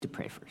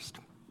pray first.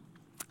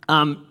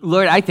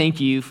 Lord, I thank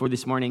you for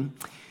this morning.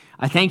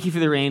 I thank you for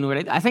the rain,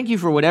 Lord. I thank you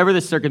for whatever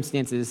the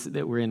circumstances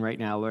that we're in right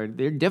now, Lord.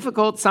 They're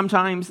difficult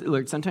sometimes,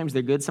 Lord. Sometimes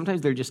they're good. Sometimes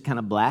they're just kind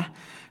of blah,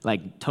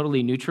 like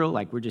totally neutral,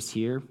 like we're just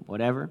here,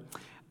 whatever.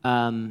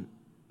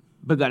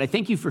 But God, I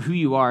thank you for who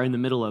you are in the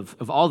middle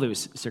of all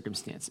those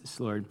circumstances,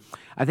 Lord.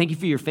 I thank you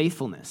for your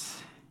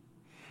faithfulness.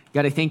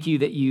 God, I thank you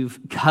that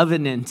you've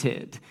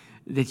covenanted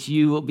that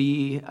you will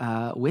be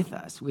with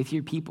us, with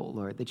your people,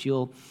 Lord, that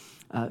you'll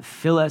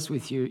fill us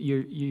with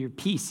your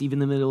peace,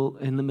 even in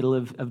the middle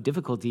of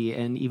difficulty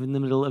and even in the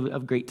middle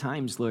of great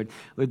times, Lord.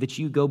 Lord, that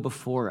you go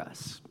before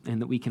us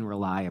and that we can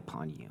rely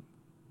upon you.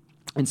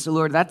 And so,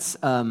 Lord, that's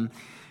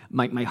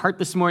my heart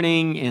this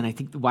morning, and I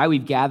think why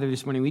we've gathered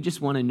this morning. We just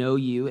want to know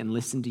you and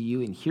listen to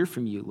you and hear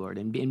from you, Lord,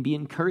 and be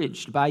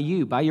encouraged by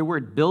you, by your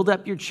word. Build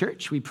up your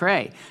church, we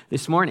pray,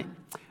 this morning,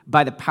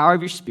 by the power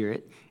of your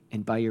Spirit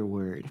and by your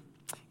word.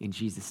 In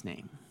Jesus'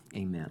 name,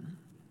 amen.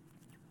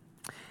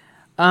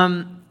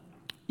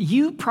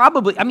 You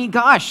probably,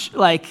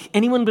 like,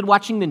 anyone been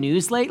watching the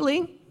news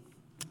lately?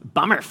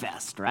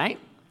 Bummerfest, right?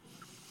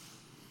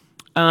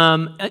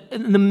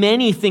 The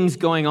many things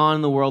going on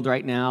in the world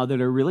right now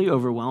that are really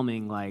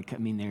overwhelming.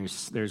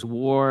 There's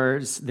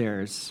wars,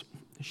 there's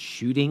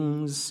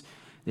shootings,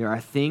 there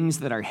are things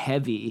that are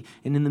heavy.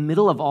 And in the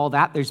middle of all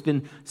that, there's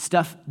been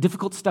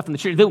difficult stuff in the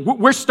church.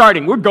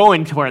 We're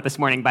going for it this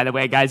morning, by the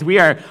way, guys. We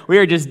are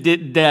just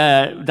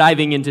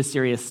diving into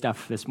serious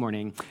stuff this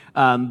morning.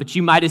 But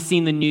you might have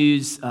seen the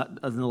news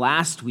of the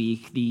last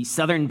week, the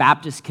Southern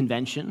Baptist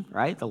Convention,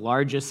 right? The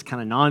largest kind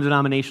of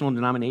non-denominational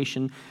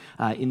denomination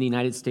in the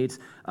United States,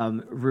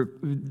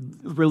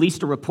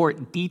 released a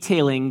report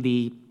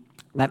detailing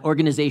that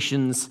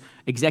organization's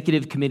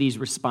executive committee's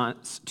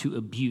response to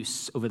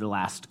abuse over the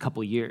last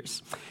couple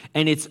years.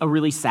 And it's a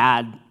really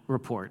sad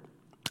report.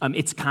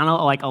 It's kind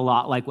of like a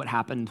lot like what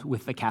happened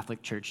with the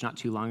Catholic Church not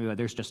too long ago.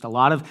 There's just a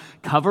lot of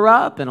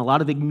cover-up and a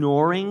lot of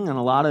ignoring and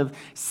a lot of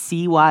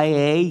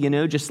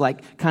CYA, just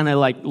like kind of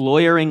like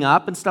lawyering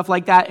up and stuff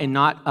like that, and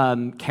not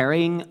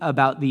caring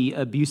about the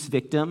abuse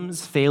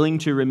victims, failing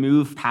to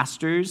remove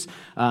pastors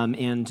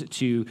and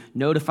to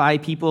notify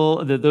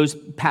people that those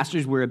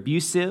pastors were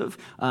abusive,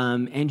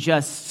 and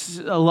just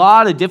a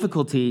lot of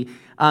difficulty.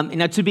 And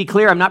now, to be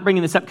clear, I'm not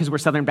bringing this up because we're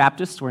Southern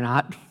Baptists. We're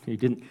not.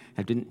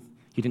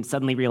 You didn't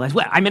suddenly realize,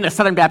 well, I'm in a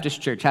Southern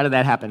Baptist church. How did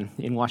that happen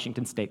in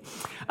Washington State?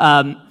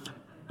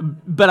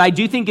 But I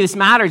do think this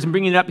matters. I'm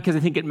bringing it up because I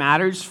think it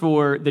matters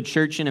for the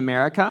church in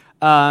America.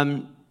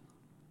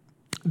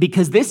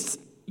 Because this,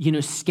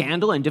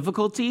 scandal and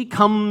difficulty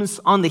comes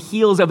on the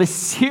heels of a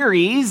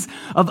series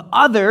of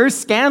other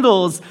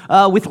scandals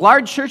with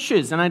large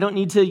churches. And I don't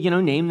need to,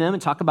 name them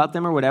and talk about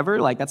them or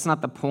whatever. Like, that's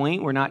not the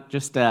point. We're not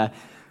just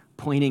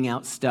pointing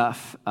out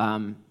stuff.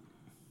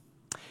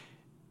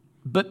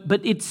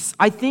 But it's,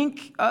 I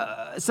think,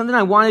 something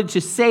I wanted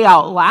to say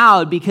out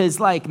loud because,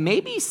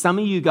 maybe some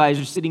of you guys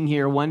are sitting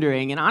here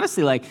wondering, and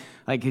honestly,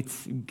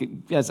 it's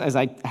as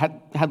I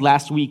had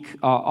last week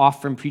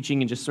off from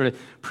preaching and just sort of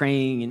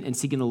praying and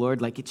seeking the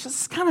Lord, it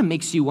just kind of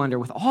makes you wonder,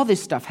 with all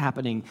this stuff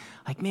happening,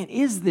 man,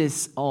 is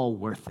this all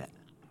worth it?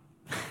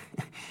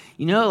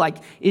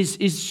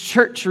 Is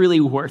church really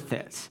worth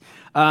it?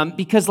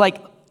 Because,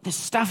 this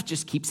stuff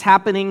just keeps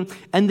happening.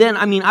 And then,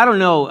 I don't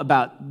know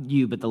about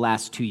you, but the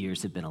last 2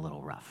 years have been a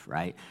little rough,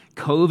 right?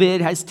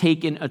 COVID has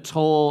taken a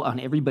toll on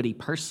everybody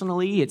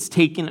personally. It's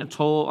taken a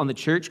toll on the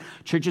church.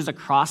 Churches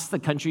across the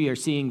country are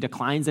seeing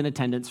declines in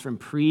attendance from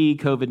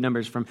pre-COVID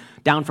numbers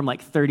down from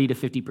 30 to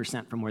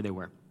 50% from where they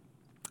were.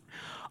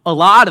 A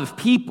lot of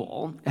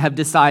people have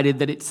decided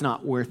that it's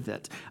not worth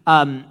it.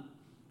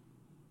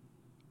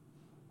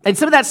 And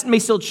some of that may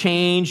still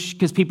change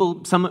because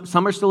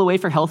some are still away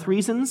for health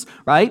reasons,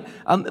 right?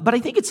 But I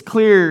think it's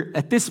clear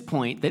at this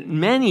point that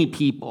many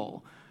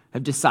people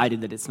have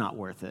decided that it's not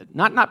worth it.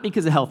 Not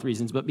because of health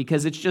reasons, but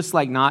because it's just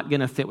not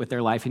going to fit with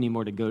their life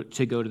anymore to go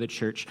to the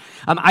church.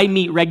 I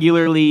meet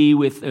regularly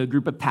with a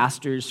group of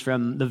pastors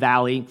from the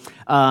Valley,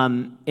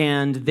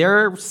 and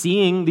they're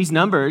seeing these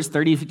numbers,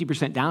 30 to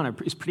 50% down,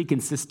 is pretty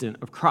consistent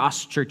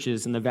across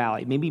churches in the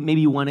Valley.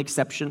 Maybe one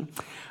exception.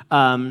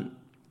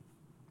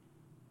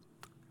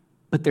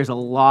 But there's a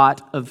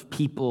lot of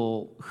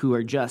people who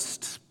are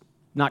just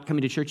not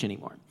coming to church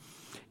anymore.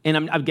 And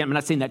I'm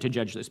not saying that to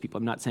judge those people.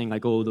 I'm not saying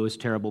those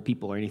terrible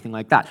people or anything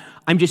like that.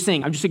 I'm just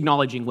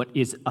acknowledging what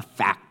is a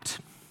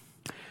fact.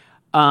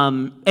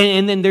 And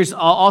then there's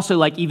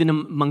also even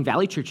among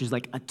Valley churches, a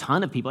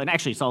ton of people, and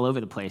actually it's all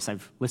over the place.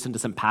 I've listened to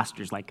some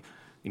pastors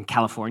in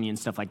California and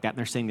stuff like that, and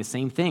they're saying the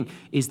same thing,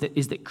 is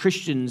that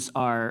Christians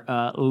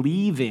are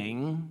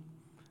leaving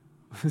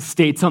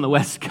states on the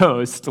West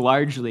Coast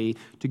largely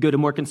to go to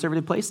more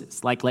conservative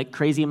places, like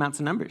crazy amounts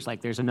of numbers.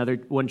 There's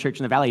one church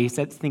in the Valley, he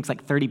thinks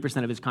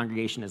 30% of his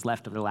congregation has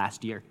left over the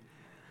last year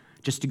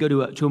just to go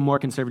to a more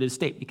conservative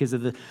state because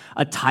of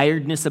a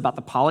tiredness about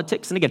the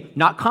politics. And again,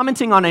 not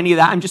commenting on any of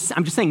that. I'm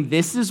just saying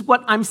this is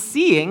what I'm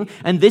seeing,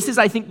 and this is,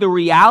 I think, the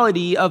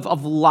reality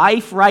of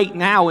life right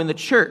now in the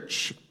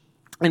church.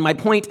 And my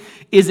point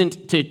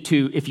isn't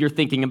to if you're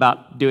thinking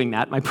about doing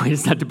that, my point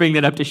is not to bring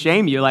that up to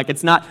shame you. Like,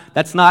 that's not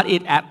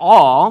it at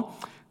all.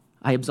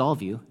 I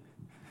absolve you.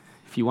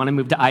 If you want to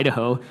move to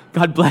Idaho,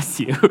 God bless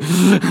you.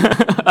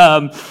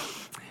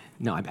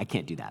 No, I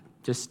can't do that,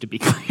 just to be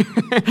clear.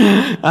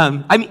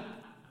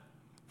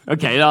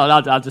 Okay,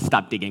 I'll just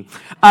stop digging.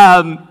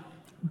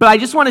 But I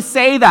just want to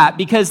say that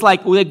because,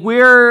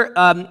 we're...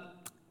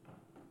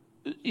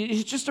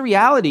 it's just a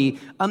reality.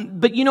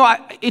 But,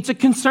 it's a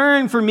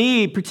concern for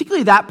me,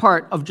 particularly that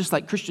part of just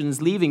like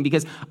Christians leaving,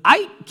 because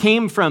I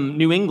came from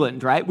New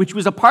England, right, which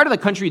was a part of the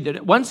country that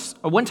at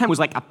one time was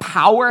like a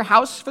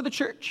powerhouse for the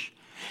church.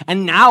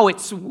 And now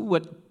it's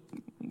what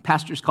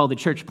pastors call the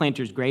church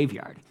planter's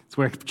graveyard. It's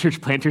where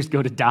church planters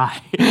go to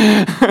die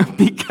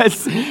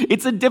because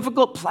it's a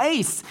difficult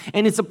place.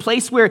 And it's a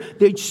place where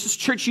the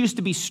church used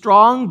to be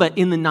strong, but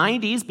in the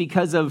 90s,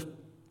 because of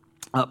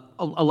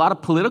a lot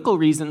of political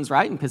reasons,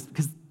 right? And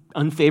because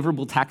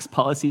unfavorable tax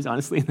policies,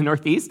 honestly, in the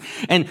Northeast,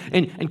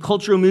 and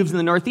cultural moves in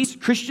the Northeast,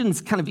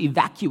 Christians kind of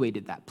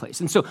evacuated that place.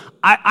 And so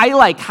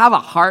I have a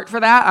heart for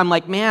that. I'm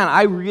like, man,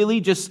 I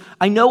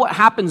know what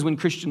happens when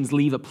Christians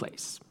leave a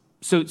place.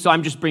 So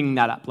I'm just bringing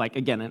that up. Like,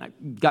 again,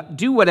 and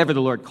do whatever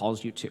the Lord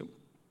calls you to.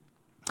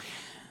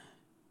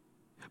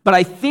 But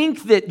I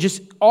think that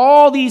just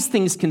all these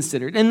things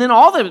considered, and then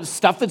all the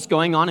stuff that's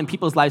going on in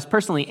people's lives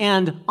personally,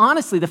 and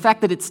honestly, the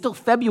fact that it's still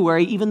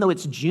February, even though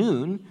it's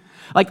June,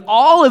 like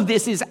all of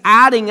this is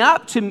adding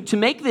up to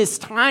make this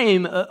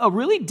time a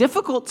really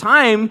difficult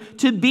time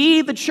to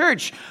be the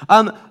church.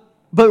 But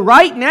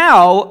right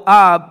now,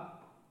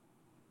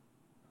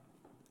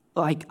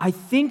 I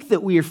think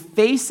that we are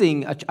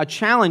facing a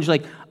challenge.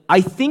 Like, I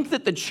think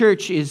that the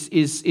church is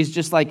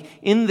just like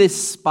in this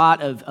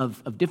spot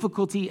of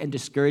difficulty and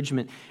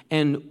discouragement,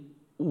 and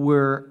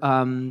we're,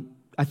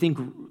 I think,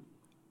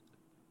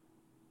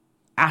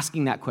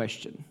 asking that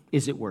question,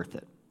 is it worth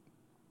it?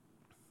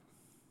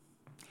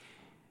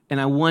 And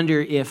I wonder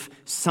if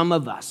some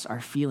of us are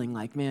feeling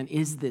like, man,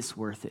 is this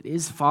worth it?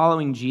 Is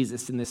following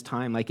Jesus in this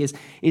time, like,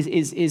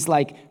 is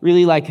like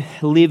really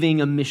like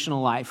living a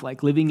missional life,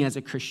 like living as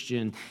a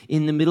Christian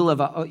in the middle of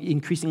an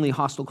increasingly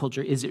hostile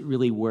culture, is it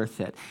really worth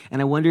it? And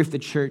I wonder if the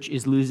church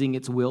is losing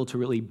its will to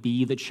really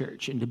be the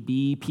church and to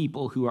be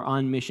people who are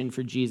on mission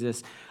for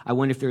Jesus. I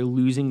wonder if they're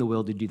losing the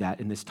will to do that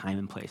in this time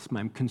and place.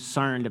 I'm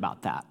concerned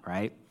about that,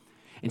 right?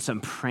 And so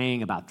I'm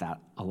praying about that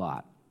a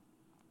lot.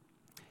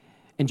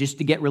 And just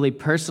to get really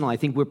personal, I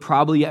think we're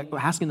probably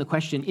asking the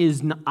question,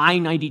 is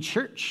I-90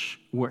 Church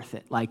worth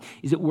it? Like,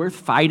 is it worth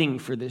fighting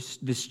for this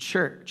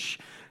church,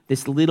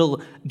 this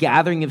little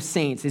gathering of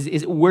saints? Is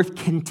it worth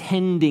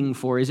contending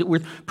for? Is it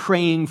worth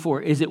praying for?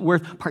 Is it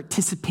worth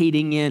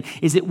participating in?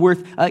 Is it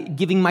worth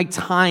giving my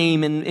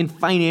time and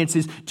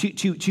finances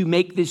to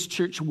make this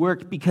church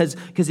work? Because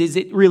is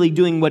it really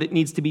doing what it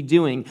needs to be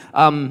doing?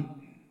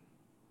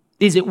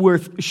 Is it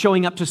worth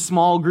showing up to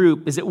small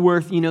group? Is it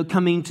worth,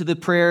 coming to the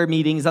prayer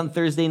meetings on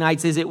Thursday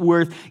nights? Is it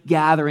worth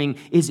gathering?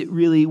 Is it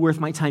really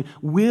worth my time?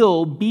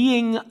 Will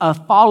being a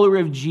follower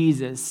of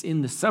Jesus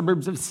in the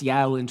suburbs of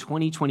Seattle in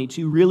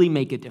 2022 really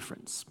make a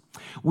difference?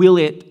 Will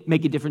it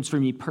make a difference for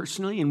me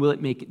personally, and will it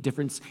make a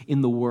difference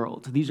in the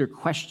world? These are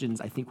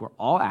questions I think we're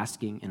all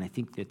asking, and I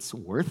think it's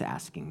worth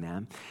asking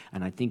them,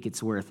 and I think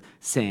it's worth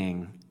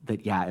saying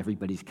that, yeah,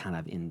 everybody's kind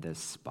of in this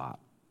spot.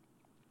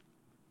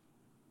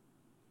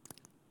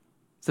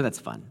 So that's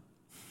fun.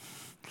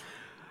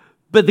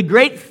 But the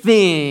great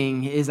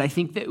thing is I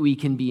think that we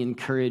can be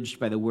encouraged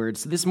by the word.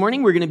 So this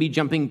morning we're going to be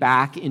jumping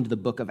back into the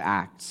book of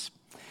Acts.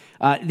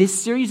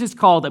 This series is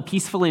called A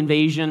Peaceful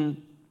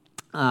Invasion.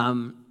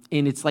 And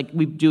it's like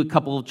we do a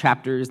couple of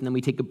chapters and then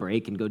we take a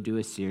break and go do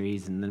a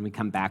series and then we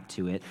come back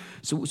to it.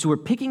 So we're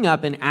picking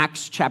up in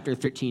Acts chapter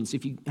 13. So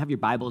if you have your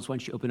Bibles, why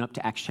don't you open up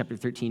to Acts chapter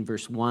 13,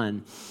 verse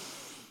 1.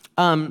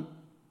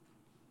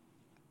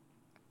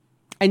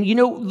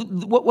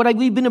 And what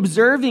we've been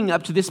observing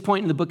up to this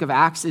point in the book of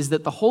Acts is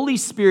that the Holy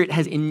Spirit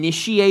has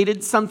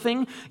initiated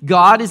something.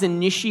 God is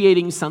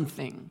initiating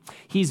something.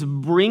 He's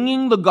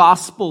bringing the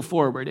gospel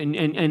forward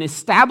and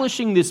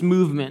establishing this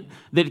movement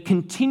that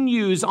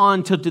continues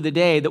on to the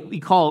day that we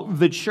call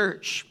the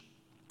church.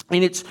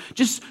 And it's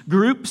just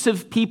groups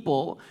of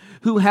people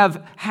who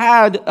have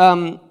had,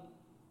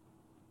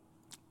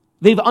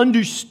 they've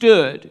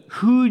understood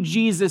who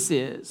Jesus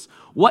is,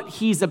 what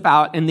he's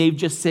about, and they've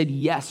just said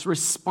yes,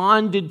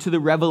 responded to the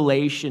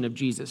revelation of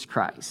Jesus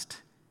Christ.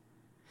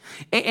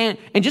 And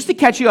just to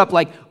catch you up,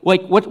 like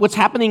what's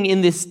happening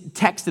in this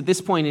text at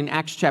this point in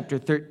Acts chapter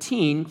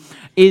 13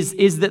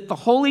 is that the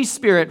Holy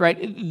Spirit,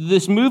 right,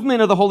 this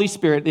movement of the Holy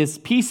Spirit, this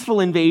peaceful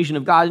invasion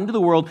of God into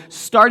the world,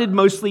 started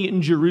mostly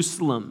in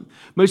Jerusalem,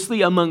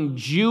 mostly among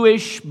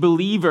Jewish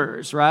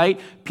believers, right?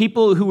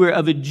 People who were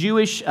of a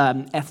Jewish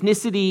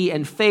ethnicity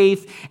and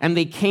faith, and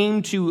they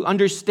came to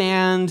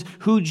understand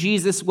who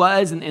Jesus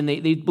was, and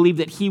they believed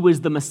that he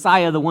was the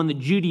Messiah, the one that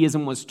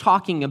Judaism was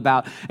talking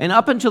about. And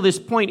up until this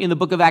point in the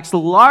book of Acts,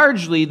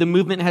 largely the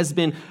movement has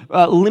been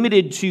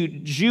limited to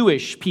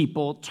Jewish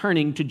people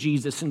turning to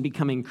Jesus and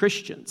becoming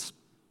Christians.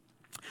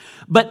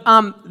 But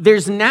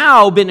there's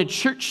now been a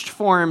church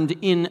formed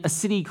in a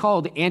city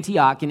called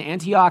Antioch, and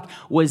Antioch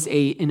was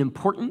an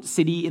important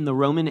city in the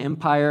Roman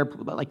Empire,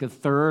 like the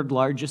third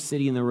largest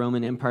city in the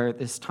Roman Empire at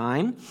this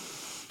time.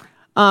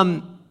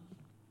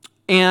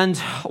 And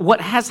what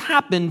has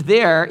happened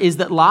there is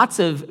that lots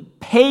of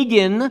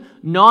pagan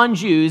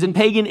non-Jews, and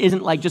pagan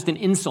isn't like just an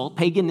insult,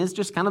 pagan is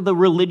just kind of the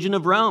religion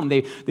of Rome.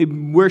 They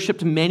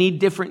worshipped many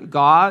different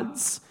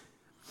gods.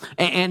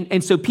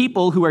 And so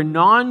people who are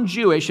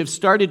non-Jewish have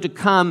started to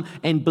come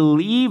and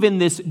believe in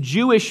this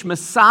Jewish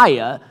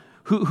Messiah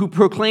who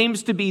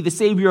proclaims to be the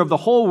Savior of the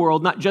whole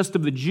world, not just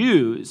of the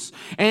Jews.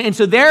 And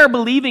so they're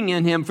believing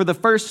in him for the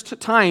first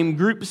time.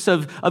 Groups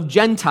of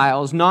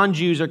Gentiles,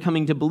 non-Jews, are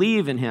coming to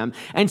believe in him.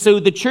 And so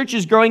the church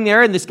is growing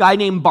there, and this guy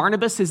named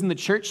Barnabas is in the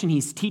church, and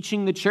he's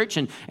teaching the church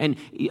and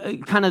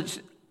kind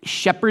of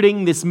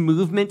shepherding this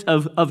movement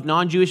of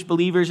non-Jewish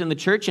believers in the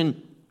church.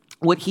 And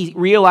what he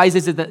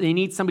realizes is that they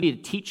need somebody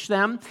to teach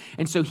them.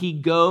 And so he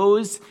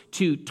goes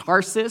to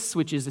Tarsus,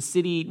 which is a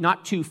city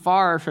not too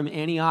far from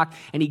Antioch,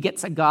 and he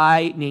gets a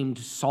guy named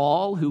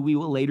Saul, who we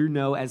will later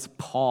know as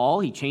Paul.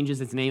 He changes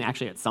his name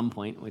actually at some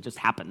point, which just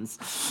happens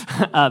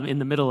in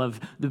the middle of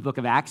the book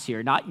of Acts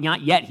here. Not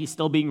yet. He's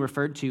still being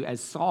referred to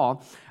as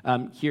Saul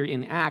here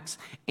in Acts.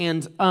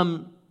 And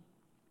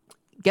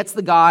gets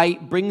the guy,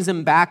 brings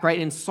him back, right?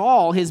 And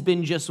Saul has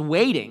been just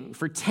waiting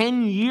for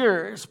 10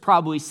 years,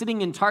 probably,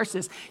 sitting in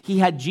Tarsus. He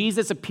had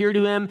Jesus appear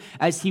to him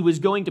as he was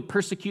going to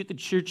persecute the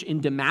church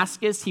in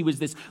Damascus. He was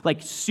this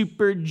like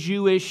super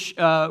Jewish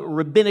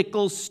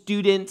rabbinical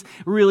student,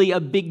 really a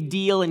big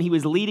deal, and he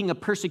was leading a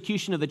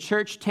persecution of the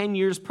church 10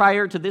 years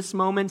prior to this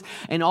moment.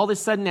 And all of a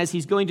sudden, as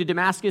he's going to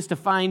Damascus to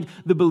find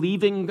the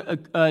believing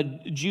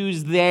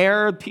Jews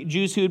there,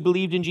 Jews who had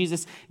believed in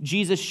Jesus,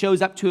 Jesus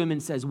shows up to him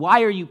and says,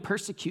 "Why are you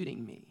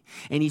persecuting me?"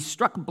 And he's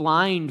struck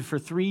blind for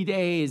 3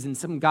 days, and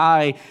some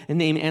guy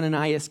named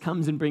Ananias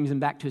comes and brings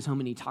him back to his home,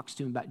 and he talks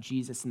to him about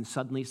Jesus, and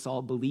suddenly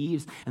Saul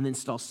believes, and then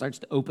Saul starts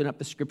to open up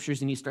the scriptures,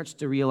 and he starts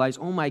to realize,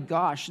 oh my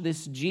gosh,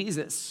 this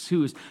Jesus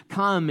who's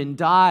come and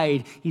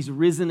died, he's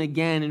risen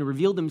again and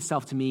revealed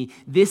himself to me.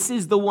 This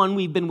is the one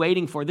we've been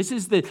waiting for. This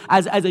is,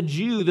 as a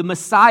Jew, the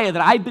Messiah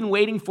that I've been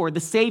waiting for, the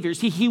Savior.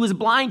 He was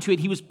blind to it.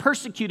 He was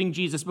persecuting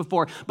Jesus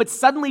before, but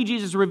suddenly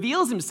Jesus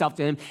reveals himself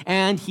to him,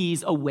 and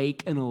he's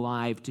awake and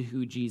alive to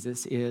who Jesus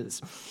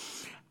is.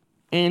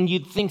 And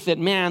you'd think that,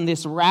 man,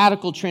 this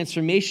radical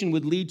transformation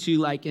would lead to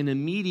like an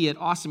immediate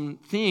awesome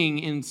thing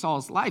in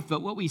Saul's life.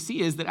 But what we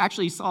see is that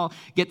actually Saul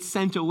gets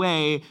sent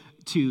away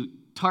to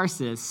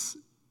Tarsus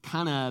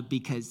kind of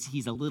because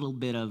he's a little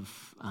bit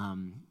of,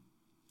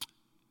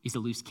 he's a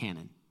loose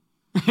cannon.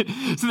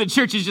 So the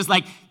church is just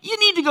like, you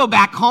need to go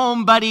back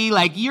home, buddy.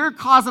 Like, you're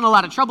causing a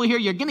lot of trouble here.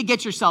 You're going to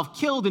get yourself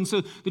killed. And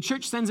so the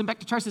church sends him back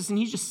to Tarsus, and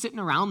he's just sitting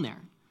around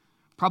there,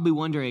 probably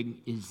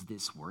wondering, is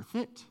this worth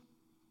it?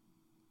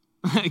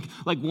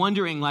 like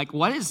wondering, like,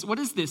 what is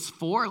this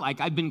for? Like,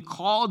 I've been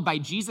called by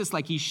Jesus,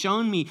 like he's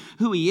shown me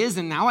who he is,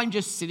 and now I'm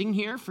just sitting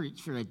here for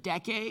a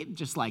decade,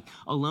 just like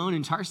alone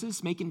in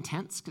Tarsus, making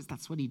tents, because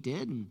that's what he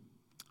did, and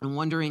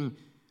wondering,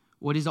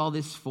 what is all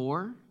this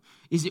for?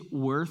 Is it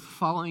worth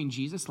following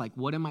Jesus? Like,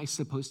 what am I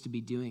supposed to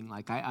be doing?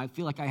 Like, I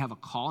feel like I have a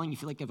calling. I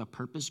feel like I have a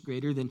purpose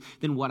greater than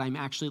what I'm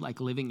actually like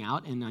living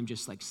out, and I'm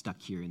just like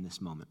stuck here in this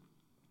moment.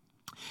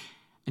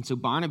 And so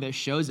Barnabas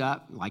shows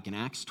up, like in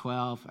Acts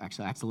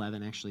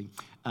 11, actually,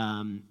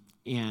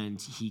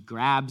 and he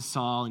grabs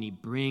Saul and he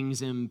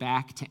brings him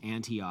back to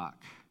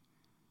Antioch.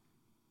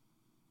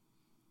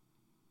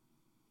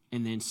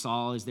 And then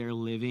Saul is there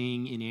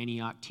living in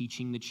Antioch,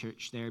 teaching the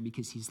church there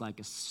because he's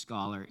like a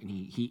scholar and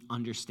he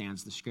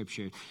understands the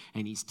scripture,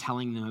 and he's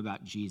telling them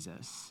about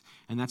Jesus.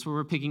 And that's where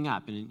we're picking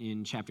up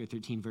in chapter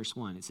 13, verse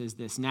 1. It says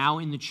this: "Now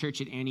in the church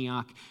at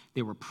Antioch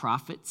there were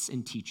prophets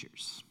and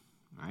teachers."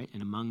 All right,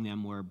 and among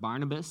them were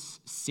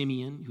Barnabas,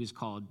 Simeon, who is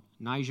called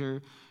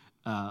Niger,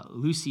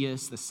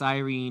 Lucius the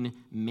Cyrene,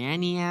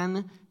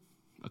 Manaen,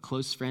 a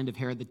close friend of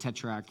Herod the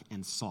Tetrarch,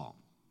 and Saul.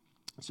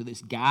 So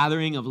this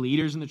gathering of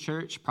leaders in the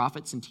church,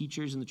 prophets and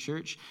teachers in the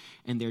church,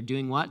 and they're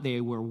doing what?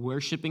 They were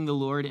worshiping the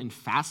Lord and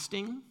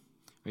fasting,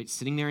 right?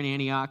 Sitting there in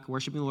Antioch,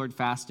 worshiping the Lord,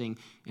 fasting,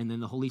 and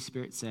then the Holy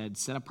Spirit said,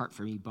 "Set apart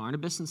for me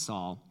Barnabas and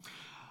Saul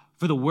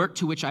for the work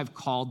to which I've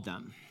called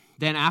them."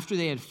 Then after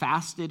they had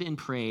fasted and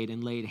prayed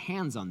and laid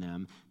hands on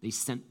them, they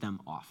sent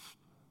them off.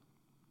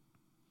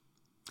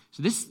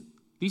 So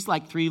these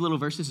like 3 little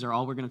verses are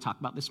all we're going to talk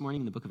about this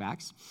morning in the book of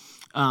Acts.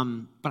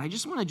 But I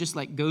just want to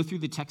like go through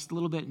the text a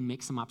little bit and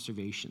make some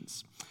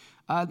observations.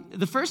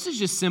 The first is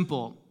just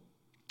simple.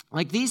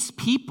 Like, these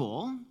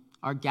people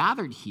are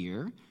gathered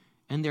here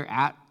and they're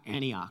at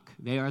Antioch.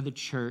 They are the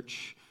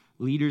church,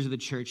 leaders of the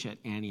church at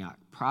Antioch,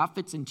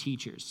 prophets and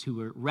teachers who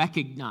were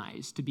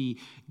recognized to be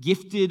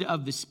gifted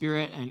of the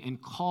Spirit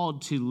and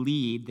called to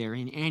lead there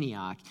in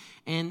Antioch.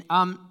 And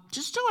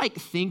just to like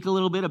think a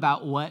little bit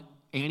about what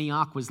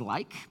Antioch was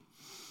like,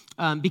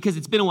 because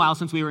it's been a while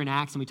since we were in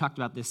Acts, and we talked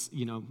about this,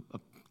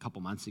 a couple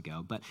months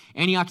ago. But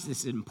Antioch is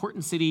this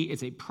important city.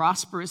 It's a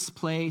prosperous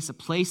place, a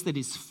place that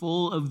is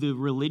full of the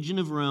religion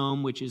of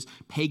Rome, which is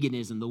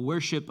paganism, the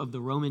worship of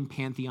the Roman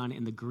pantheon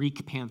and the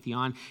Greek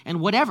pantheon,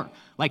 and whatever.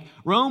 Like,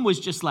 Rome was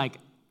just like,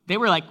 they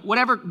were like,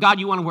 whatever God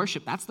you want to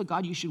worship, that's the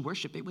God you should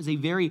worship. It was a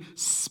very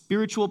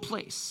spiritual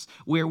place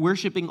where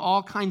worshiping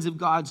all kinds of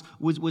gods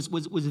was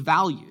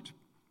valued.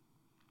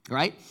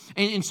 Right?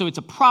 And so it's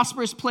a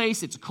prosperous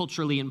place. It's a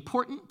culturally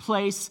important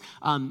place.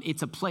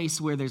 It's a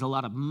place where there's a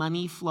lot of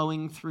money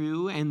flowing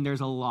through, and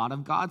there's a lot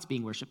of gods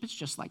being worshipped. It's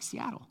just like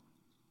Seattle,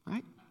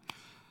 right?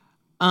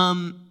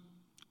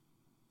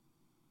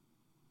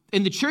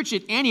 And the church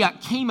at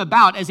Antioch came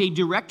about as a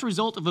direct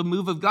result of a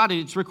move of God, and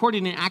it's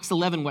recorded in Acts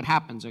 11 what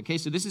happens, okay?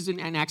 So this is in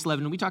Acts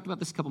 11, and we talked about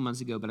this a couple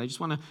months ago, but I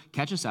just want to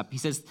catch us up. He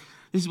says,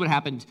 this is what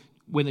happened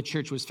when the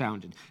church was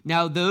founded.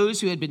 Now,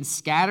 those who had been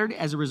scattered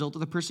as a result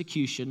of the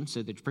persecution,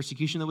 so the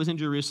persecution that was in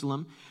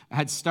Jerusalem,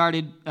 that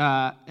started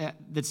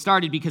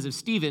because of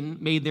Stephen,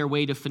 made their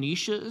way to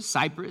Phoenicia,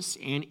 Cyprus,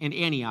 and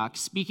Antioch,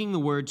 speaking the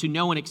word to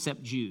no one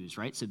except Jews,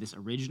 right? So this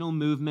original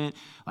movement,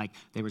 like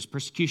there was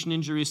persecution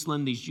in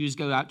Jerusalem. These Jews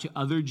go out to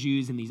other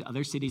Jews in these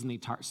other cities, and they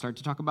start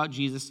to talk about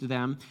Jesus to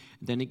them.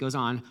 Then it goes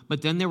on.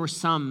 But then there were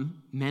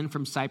some men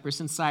from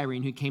Cyprus and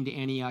Cyrene who came to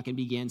Antioch and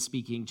began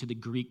speaking to the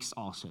Greeks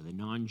also, the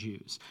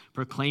non-Jews,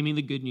 proclaiming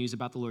the good news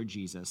about the Lord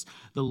Jesus.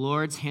 The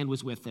Lord's hand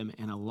was with them,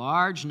 and a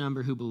large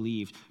number who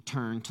believed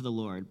turned to the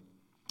Lord.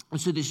 And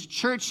so this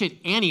church at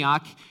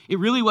Antioch, it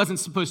really wasn't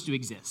supposed to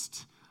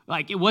exist.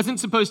 Like, it wasn't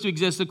supposed to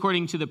exist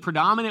according to the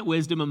predominant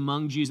wisdom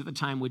among Jews at the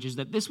time, which is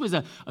that this was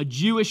a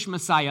Jewish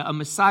Messiah, a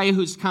Messiah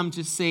who's come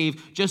to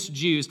save just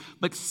Jews.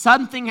 But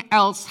something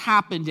else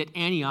happened at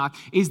Antioch,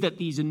 is that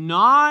these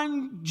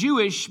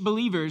non-Jewish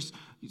believers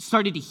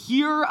started to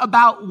hear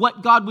about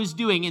what God was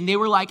doing, and they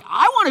were like,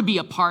 I want to be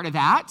a part of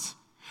that.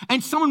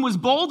 And someone was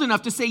bold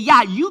enough to say,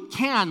 yeah, you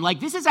can.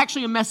 Like, this is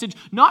actually a message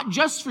not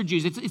just for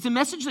Jews. It's a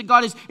message that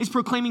God is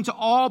proclaiming to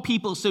all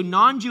people. So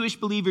non-Jewish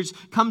believers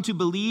come to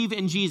believe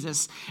in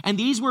Jesus. And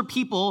these were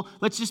people,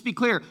 let's just be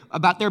clear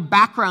about their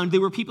background. They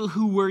were people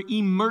who were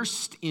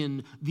immersed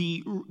in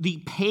the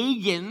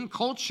pagan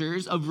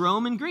cultures of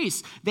Rome and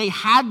Greece. They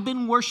had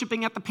been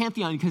worshiping at the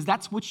Pantheon because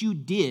that's what you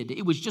did.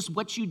 It was just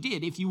what you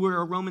did. If you were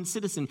a Roman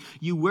citizen,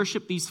 you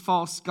worshiped these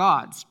false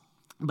gods.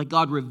 But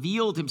God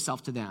revealed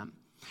himself to them,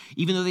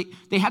 even though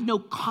they had no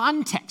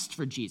context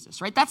for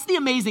Jesus, right? That's the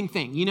amazing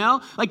thing, you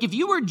know? Like, if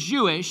you were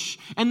Jewish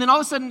and then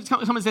all of a sudden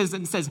someone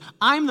says,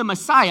 I'm the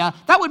Messiah,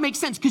 that would make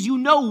sense because you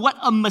know what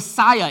a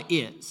Messiah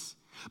is.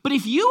 But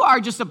if you are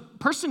just a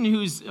person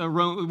who's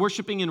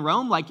worshiping in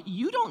Rome, like,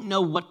 you don't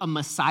know what a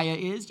Messiah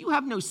is. You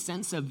have no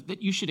sense of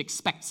that you should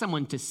expect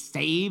someone to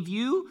save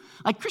you.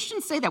 Like,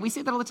 Christians say that. We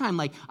say that all the time.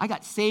 Like, I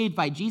got saved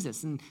by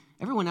Jesus. And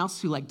everyone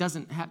else who, like,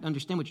 doesn't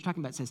understand what you're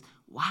talking about says,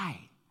 why?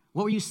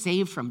 What were you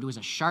saved from? Was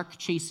a shark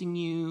chasing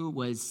you?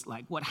 Was,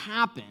 like, what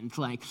happened?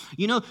 Like,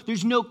 you know,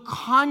 there's no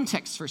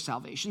context for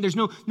salvation. There's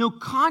no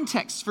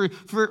context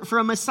for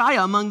a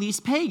Messiah among these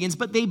pagans,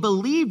 but they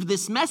believed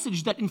this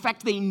message that, in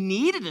fact, they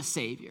needed a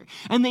Savior,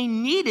 and they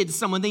needed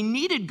someone. They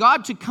needed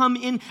God to come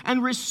in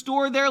and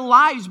restore their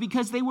lives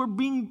because they were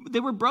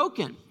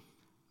broken.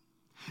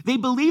 They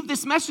believe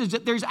this message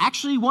that there's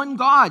actually one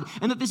God,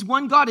 and that this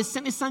one God has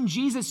sent his son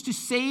Jesus to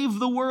save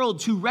the world,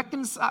 to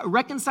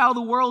reconcile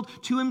the world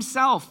to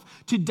himself,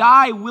 to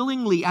die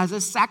willingly as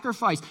a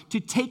sacrifice, to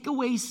take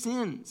away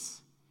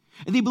sins.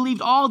 And they believed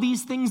all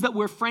these things that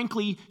were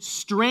frankly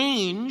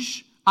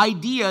strange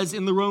ideas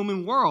in the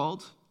Roman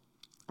world,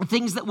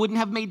 things that wouldn't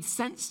have made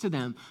sense to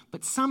them.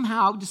 But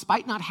somehow,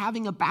 despite not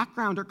having a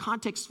background or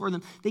context for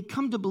them, they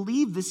come to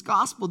believe this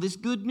gospel, this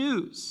good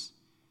news.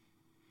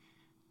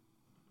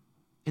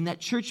 And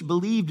that church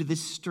believed this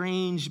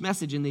strange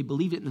message, and they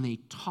believed it, and they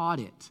taught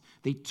it.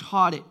 They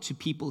taught it to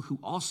people who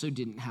also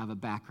didn't have a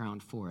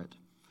background for it.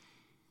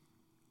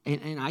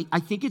 And I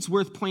think it's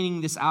worth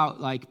pointing this out,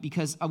 like,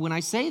 because when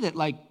I say that,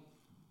 like,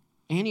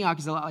 Antioch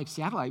is a lot like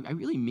Seattle, I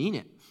really mean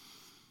it.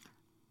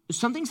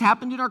 Something's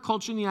happened in our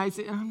culture in the United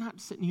States, and I'm not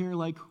sitting here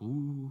like,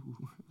 ooh,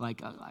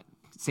 like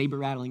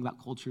saber-rattling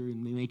about culture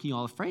and making you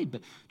all afraid,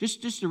 but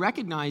just to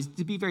recognize,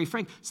 to be very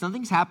frank,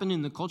 something's happened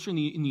in the culture in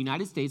the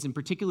United States, and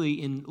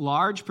particularly in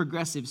large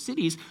progressive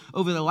cities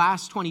over the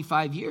last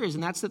 25 years,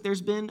 and that's that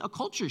there's been a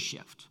culture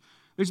shift.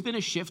 There's been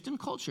a shift in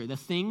culture. The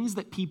things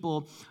that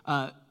people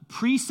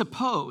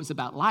presuppose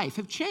about life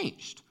have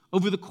changed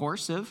over the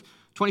course of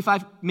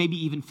 25,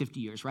 maybe even 50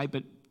 years, right?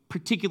 But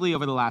particularly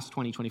over the last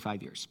 20,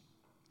 25 years.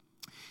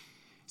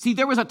 See,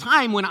 there was a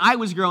time when I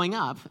was growing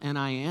up, and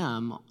I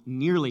am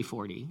nearly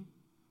 40.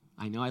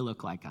 I know I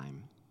look like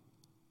I'm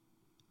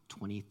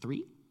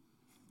 23,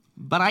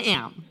 but I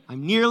am.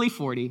 I'm nearly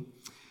 40.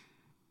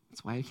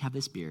 That's why I have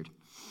this beard.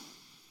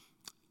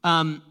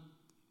 There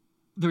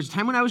was a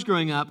time when I was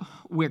growing up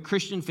where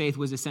Christian faith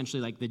was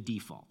essentially like the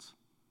default.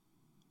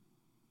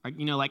 Right?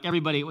 You know, like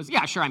everybody was,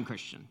 yeah, sure, I'm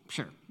Christian.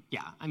 Sure,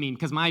 yeah. I mean,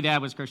 because my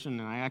dad was Christian,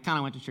 and I kind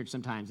of went to church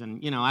sometimes.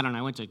 And, you know, I don't know,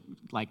 I went to,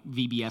 like,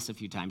 VBS a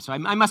few times. So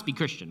I must be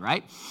Christian,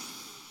 right?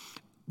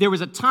 there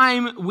was a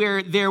time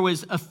where there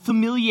was a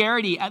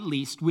familiarity, at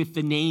least, with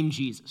the name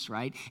Jesus,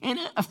 right? And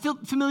a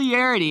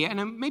familiarity,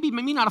 and maybe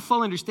not a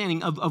full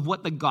understanding of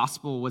what the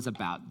gospel was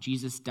about.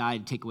 Jesus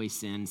died to take away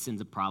sin. Sin's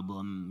a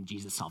problem.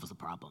 Jesus solves the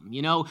problem.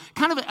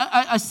 Kind of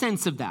a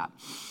sense of that.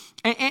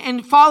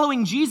 And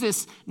following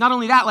Jesus, not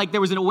only that, like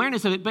there was an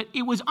awareness of it, but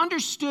it was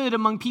understood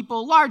among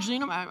people largely.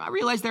 I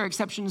realize there are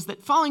exceptions,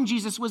 that following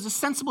Jesus was a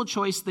sensible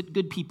choice that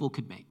good people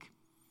could make.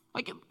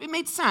 Like, it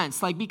made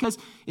sense, because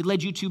it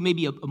led you to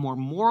maybe a more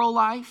moral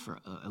life or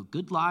a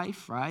good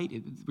life, right?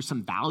 There was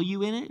some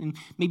value in it, and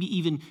maybe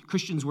even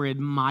Christians were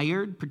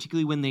admired,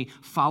 particularly when they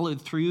followed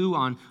through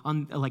on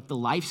like the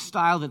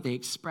lifestyle that they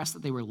expressed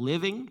that they were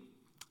living.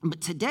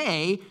 But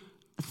today,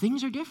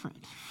 things are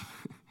different.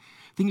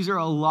 Things are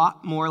a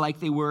lot more like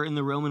they were in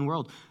the Roman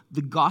world.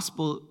 The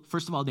gospel,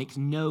 first of all, makes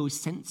no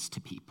sense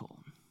to people.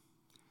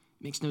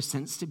 It makes no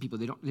sense to people.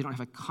 They don't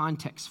have a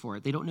context for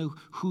it. They don't know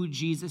who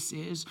Jesus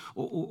is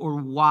or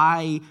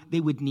why they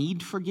would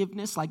need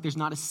forgiveness. Like, there's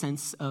not a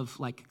sense of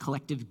like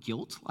collective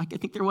guilt like I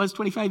think there was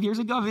 25 years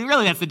ago. I mean,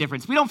 really, that's the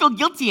difference. We don't feel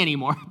guilty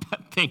anymore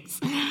about things.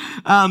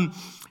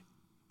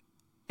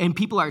 And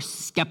people are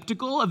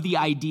skeptical of the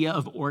idea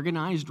of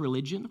organized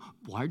religion,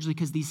 largely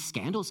because these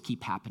scandals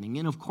keep happening.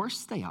 And of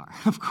course they are.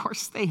 Of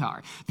course they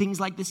are. Things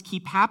like this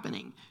keep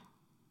happening.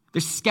 They're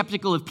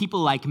skeptical of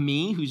people like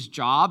me, whose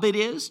job it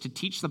is to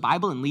teach the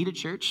Bible and lead a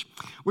church.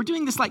 We're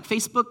doing this like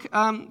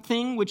Facebook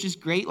thing, which is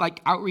great,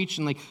 like outreach,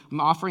 and like I'm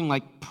offering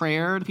like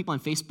prayer to people on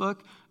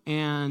Facebook.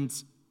 And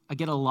I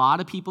get a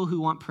lot of people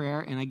who want prayer,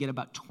 and I get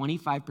about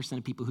 25%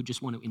 of people who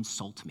just want to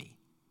insult me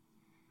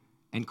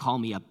and call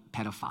me a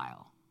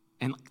pedophile.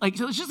 And like,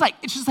 so it's just like,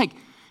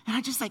 and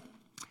I just like,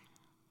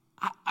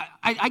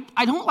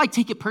 I don't like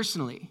take it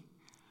personally,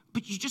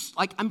 but you just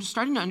like, I'm just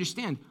starting to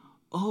understand.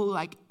 Oh,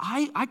 like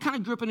I kind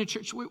of grew up in a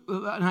church where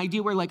an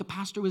idea where like a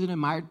pastor was an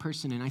admired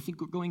person, and I think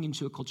we're going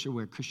into a culture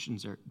where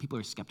people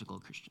are skeptical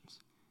of Christians.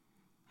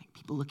 Like,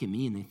 people look at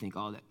me and they think,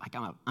 oh, that like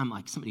I'm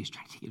like somebody who's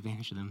trying to take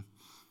advantage of them.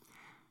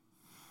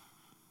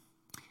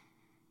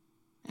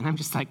 And I'm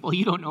just like, well,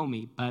 you don't know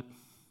me, but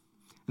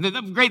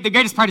the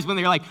greatest part is when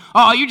they're like,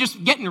 oh, you're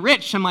just getting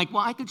rich. I'm like,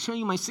 well, I could show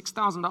you my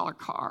 $6,000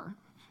 car.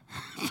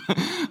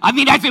 I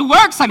mean, if it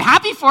works, I'm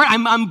happy for it.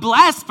 I'm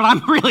blessed, but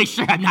I'm really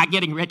sure I'm not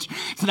getting rich.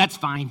 So that's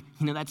fine.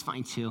 That's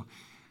fine too.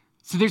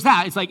 So there's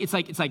that. It's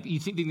like you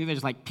think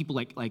there's like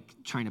people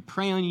like trying to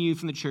prey on you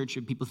from the church,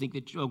 or people think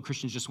that,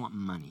 Christians just want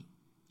money.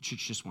 The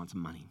church just wants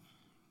money.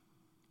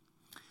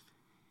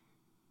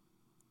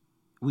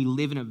 We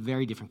live in a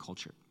very different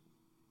culture.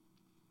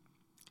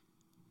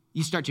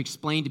 You start to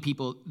explain to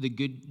people the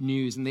good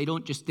news, and they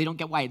don't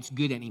get why it's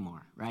good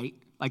anymore, right?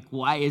 Like,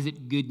 why is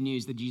it good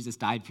news that Jesus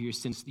died for your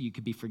sins so that you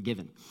could be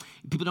forgiven?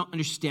 People don't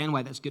understand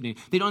why that's good news.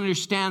 They don't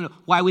understand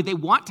why would they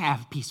want to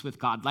have peace with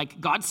God.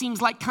 Like, God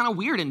seems like kind of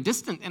weird and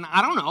distant, and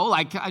I don't know,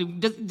 like,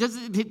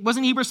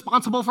 wasn't he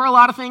responsible for a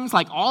lot of things?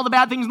 Like, all the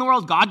bad things in the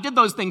world, God did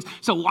those things.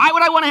 So why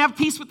would I want to have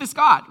peace with this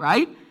God,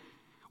 right?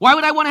 Why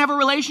would I want to have a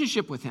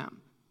relationship with him?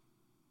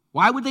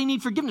 Why would they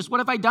need forgiveness?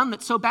 What have I done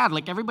that's so bad?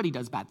 Like, everybody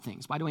does bad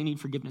things. Why do I need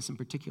forgiveness in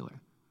particular?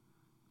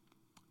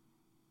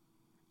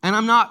 And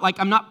I'm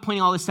not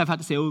pointing all this stuff out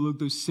to say, oh, look,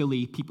 those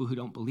silly people who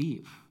don't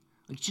believe.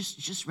 Like,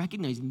 just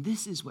recognizing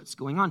this is what's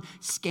going on.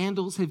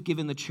 Scandals have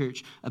given the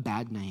church a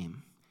bad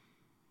name.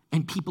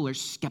 And people are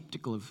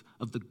skeptical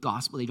of the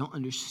gospel. They don't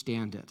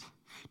understand it.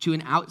 To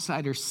an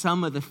outsider,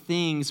 some of the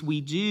things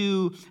we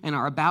do and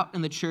are about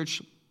in the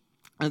church,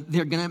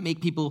 they're going to make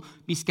people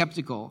be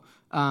skeptical.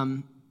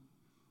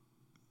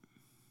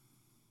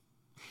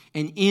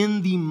 And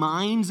in the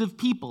minds of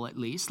people, at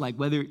least, like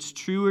whether it's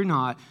true or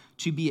not,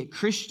 to be a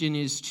Christian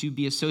is to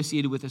be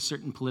associated with a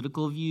certain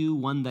political view,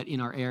 one that in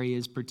our area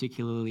is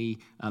particularly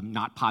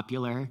not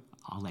popular.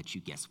 I'll let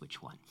you guess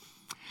which one.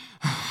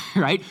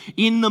 Right?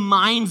 In the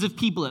minds of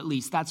people, at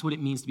least, that's what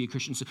it means to be a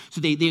Christian. So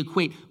they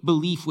equate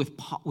belief with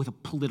a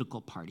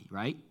political party,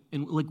 right?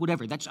 And like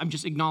whatever. I'm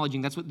just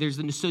acknowledging that's what there's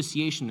an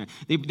association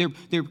there.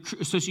 They're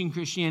associating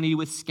Christianity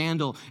with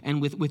scandal and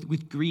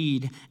with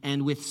greed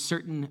and with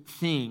certain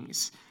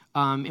things.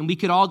 And we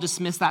could all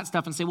dismiss that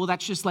stuff and say, well,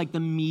 that's just like the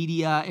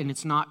media and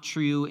it's not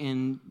true,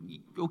 and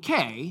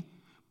okay.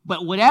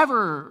 But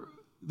whatever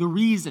the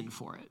reason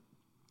for it,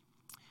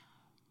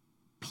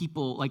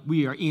 people, like,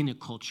 we are in a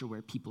culture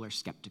where people are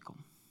skeptical.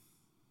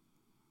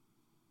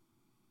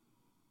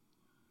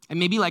 And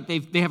maybe like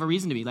they have a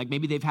reason to be. Like,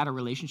 maybe they've had a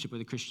relationship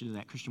with a Christian and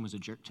that Christian was a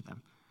jerk to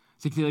them.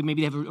 So maybe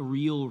they have a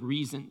real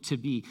reason to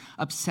be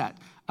upset.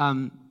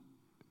 But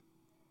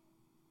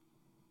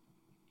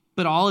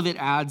all of it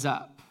adds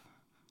up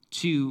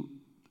to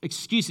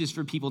excuses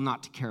for people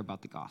not to care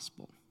about the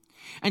gospel.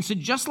 And so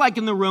just like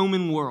in the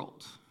Roman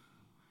world,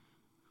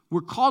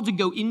 we're called to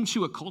go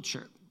into a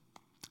culture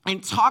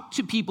and talk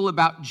to people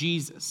about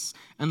Jesus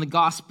and the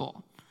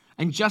gospel.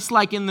 And just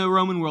like in the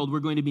Roman world, we're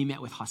going to be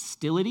met with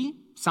hostility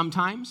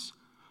sometimes,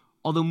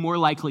 although more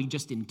likely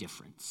just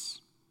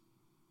indifference.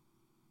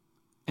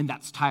 And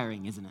that's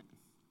tiring, isn't it?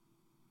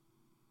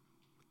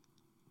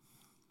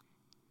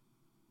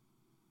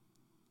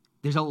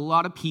 There's a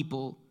lot of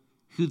people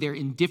who they're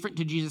indifferent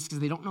to Jesus because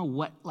they don't know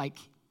what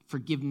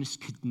forgiveness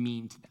could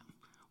mean to them,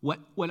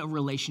 what a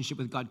relationship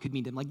with God could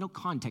mean to them, no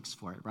context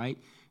for it, right?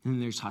 And then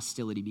there's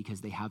hostility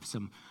because they have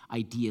some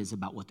ideas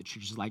about what the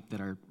church is like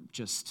that are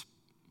just,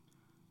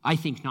 I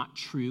think, not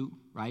true,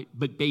 right?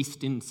 But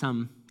based in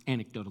some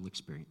anecdotal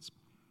experience.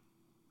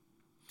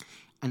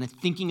 And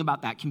thinking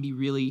about that can be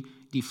really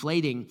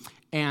deflating.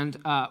 And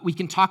we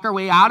can talk our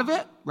way out of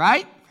it,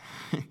 right?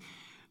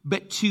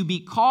 But to be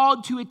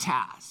called to a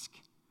task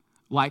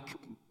like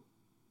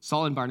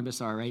Saul and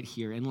Barnabas are right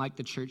here, and like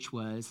the church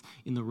was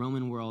in the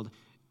Roman world,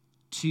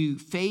 to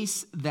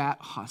face that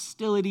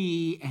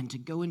hostility and to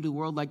go into a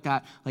world like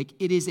that,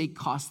 it is a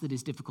cost that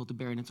is difficult to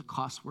bear, and it's a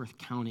cost worth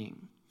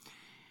counting.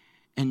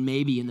 And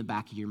maybe in the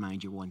back of your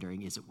mind, you're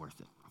wondering, is it worth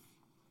it?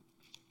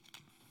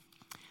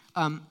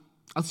 I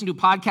listen to a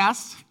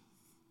podcast,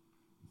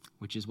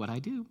 which is what I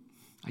do.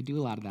 I do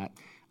a lot of that.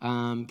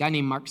 Guy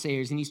named Mark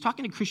Sayers, and he's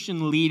talking to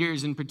Christian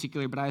leaders in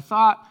particular, but I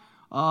thought,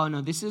 oh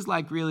no, this is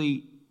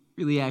really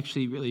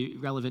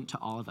relevant to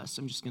all of us.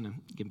 I'm just going to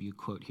give you a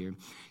quote here. It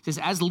says,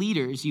 as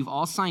leaders, you've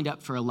all signed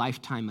up for a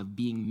lifetime of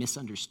being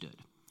misunderstood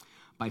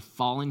by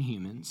fallen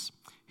humans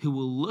who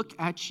will look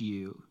at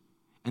you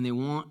and they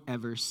won't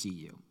ever see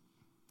you.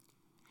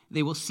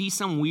 They will see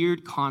some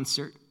weird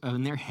concert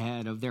in their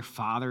head of their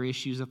father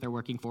issues that they're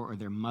working for or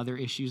their mother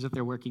issues that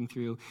they're working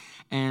through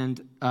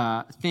and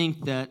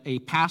think that a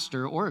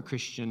pastor or a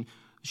Christian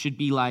should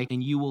be like,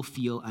 and you will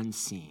feel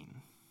unseen.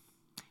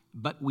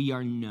 But we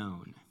are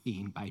known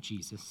being by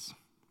Jesus.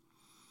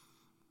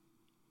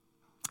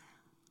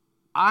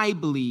 I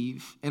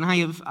believe, and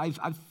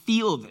I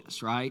feel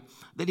this, right,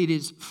 that it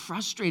is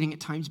frustrating at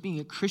times being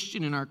a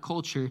Christian in our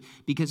culture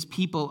because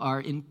people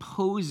are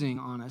imposing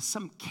on us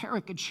some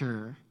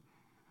caricature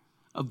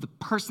of the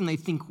person they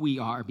think we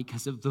are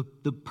because of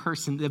the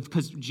person,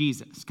 because of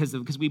Jesus,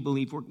 because we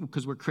believe,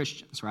 because we're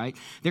Christians, right?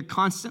 They're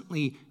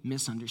constantly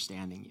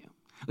misunderstanding you.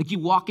 You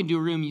walk into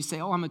a room, you say,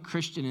 oh, I'm a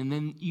Christian, and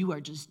then you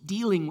are just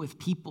dealing with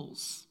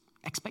people's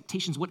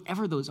expectations,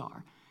 whatever those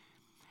are,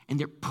 and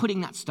they're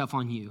putting that stuff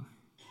on you.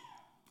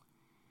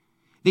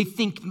 They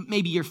think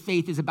maybe your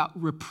faith is about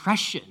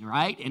repression,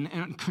 right?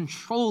 And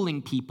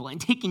controlling people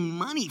and taking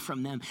money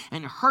from them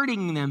and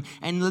hurting them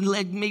and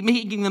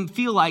making them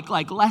feel like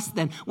less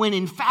than, when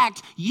in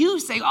fact you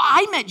say, oh,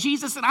 I met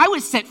Jesus and I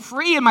was set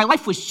free and my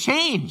life was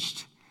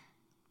changed.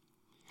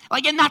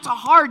 And that's a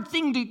hard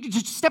thing to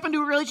step into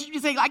a relationship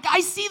and say,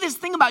 I see this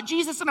thing about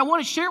Jesus and I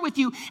want to share it with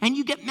you. And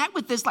you get met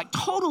with this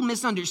total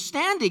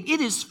misunderstanding. It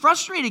is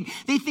frustrating.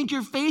 They think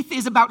your faith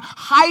is about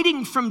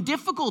hiding from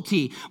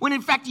difficulty, when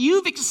in fact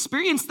you've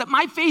experienced that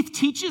my faith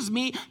teaches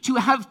me to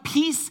have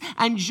peace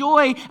and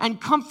joy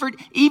and comfort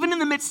even in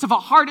the midst of a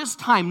hardest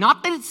time.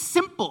 Not that it's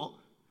simple,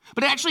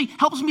 but it actually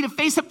helps me to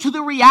face up to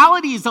the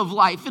realities of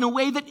life in a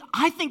way that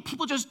I think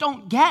people just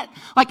don't get.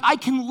 I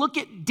can look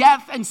at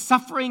death and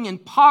suffering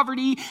and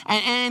poverty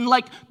and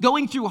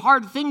going through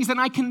hard things, and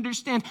I can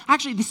understand,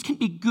 actually, this can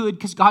be good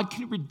because God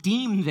can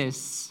redeem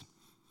this.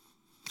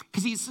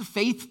 Because he's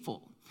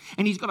faithful,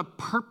 and he's got a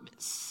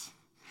purpose,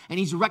 and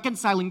he's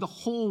reconciling the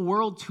whole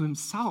world to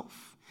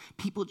himself.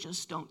 People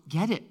just don't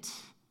get it.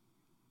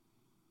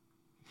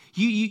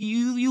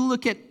 You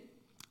look at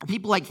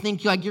people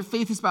think your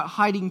faith is about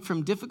hiding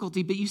from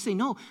difficulty, but you say,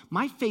 no,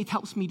 my faith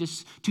helps me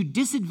to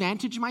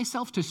disadvantage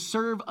myself, to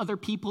serve other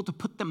people, to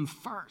put them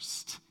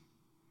first.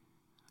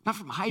 Not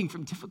from hiding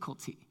from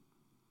difficulty.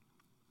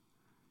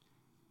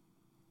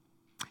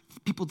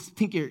 People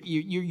think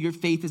your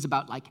faith is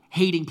about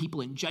hating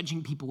people and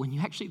judging people when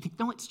you actually think,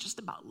 no, it's just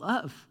about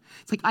love.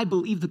 It's I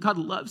believe that God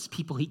loves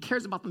people. He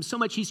cares about them so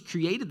much, he's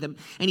created them.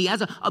 And he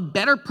has a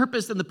better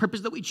purpose than the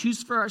purpose that we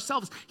choose for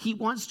ourselves. He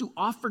wants to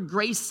offer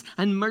grace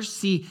and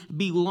mercy,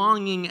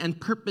 belonging and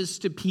purpose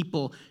to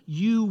people.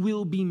 You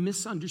will be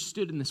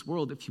misunderstood in this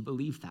world if you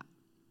believe that.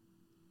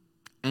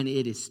 And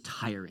it is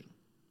tiring.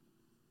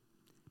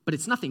 But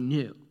it's nothing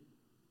new.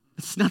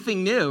 It's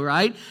nothing new,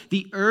 right?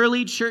 The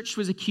early church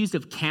was accused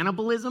of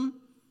cannibalism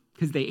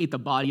because they ate the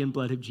body and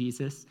blood of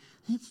Jesus.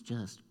 It's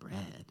just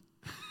bread,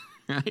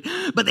 right?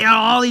 But there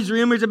are all these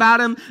rumors about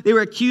him. They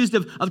were accused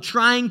of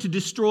trying to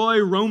destroy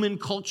Roman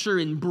culture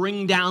and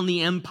bring down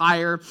the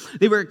empire.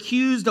 They were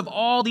accused of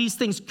all these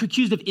things,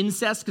 accused of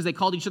incest because they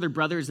called each other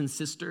brothers and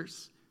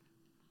sisters.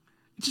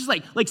 Just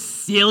like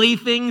silly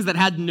things that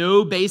had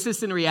no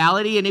basis in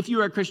reality. And if you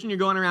were a Christian, you're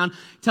going around,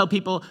 tell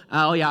people,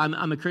 oh yeah,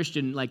 I'm a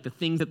Christian. The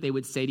things that they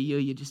would say to you,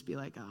 you'd just be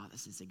like, oh,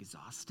 this is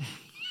exhausting.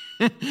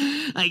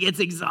 It's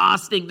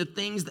exhausting, the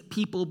things that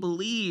people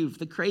believe,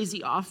 the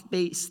crazy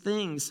off-base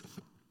things.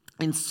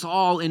 And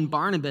Saul and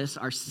Barnabas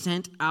are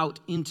sent out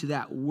into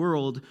that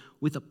world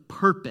with a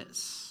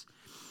purpose,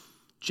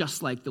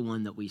 just like the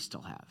one that we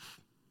still have.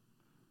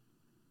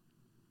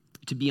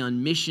 To be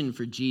on mission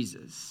for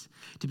Jesus,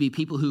 to be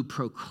people who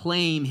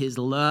proclaim his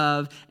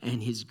love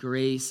and his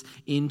grace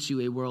into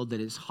a world that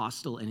is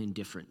hostile and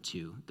indifferent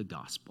to the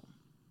gospel.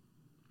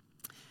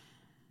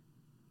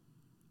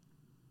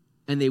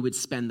 And they would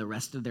spend the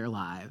rest of their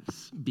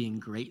lives being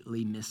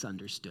greatly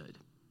misunderstood.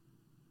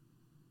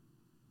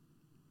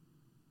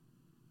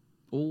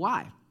 Well,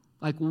 why?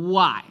 Like,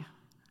 why?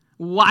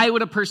 Why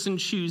would a person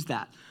choose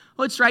that?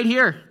 Well, it's right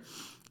here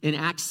in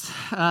Acts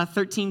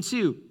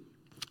 13:2.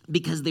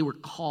 Because they were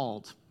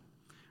called,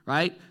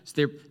 right?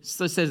 So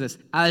it says this,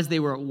 as they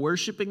were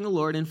worshiping the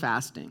Lord and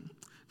fasting,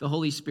 the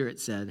Holy Spirit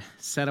said,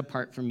 set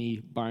apart for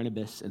me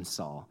Barnabas and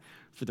Saul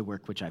for the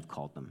work which I've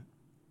called them.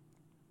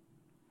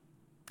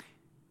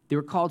 They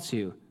were called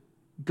to.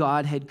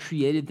 God had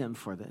created them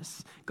for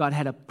this. God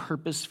had a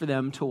purpose for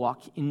them to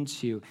walk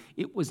into.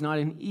 It was not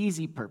an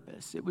easy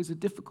purpose. It was a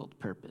difficult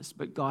purpose,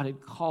 but God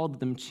had called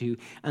them to,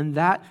 and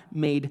that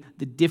made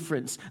the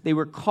difference. They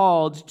were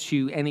called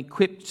to and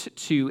equipped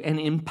to and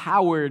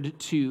empowered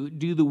to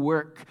do the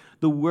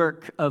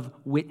work of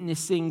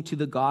witnessing to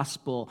the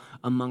gospel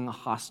among a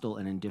hostile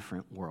and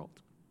indifferent world.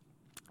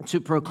 To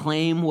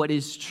proclaim what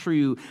is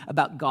true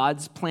about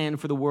God's plan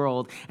for the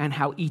world and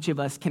how each of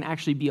us can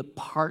actually be a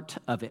part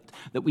of it,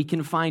 that we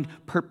can find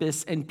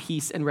purpose and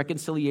peace and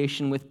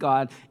reconciliation with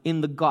God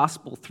in the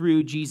gospel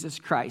through Jesus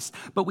Christ.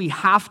 But we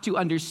have to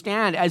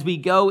understand as we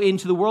go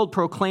into the world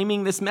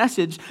proclaiming this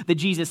message that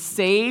Jesus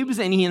saves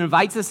and he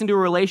invites us into a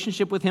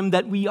relationship with him,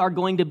 that we are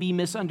going to be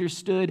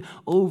misunderstood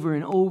over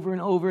and over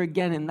and over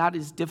again, and that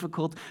is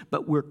difficult,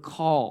 but we're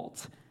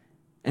called.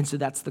 And so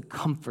that's the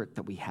comfort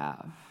that we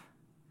have.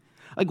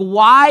 Like,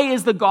 why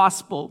is the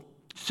gospel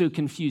so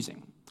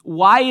confusing?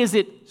 Why is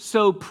it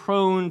so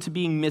prone to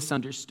being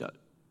misunderstood?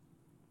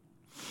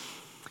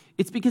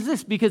 It's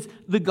because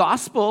the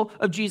gospel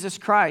of Jesus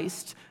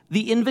Christ,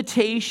 the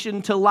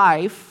invitation to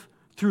life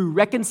through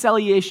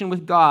reconciliation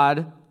with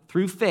God,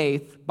 through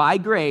faith, by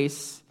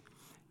grace,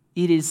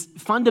 it is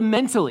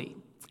fundamentally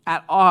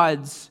at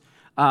odds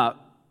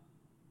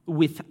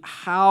with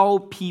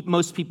how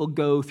most people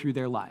go through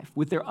their life,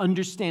 with their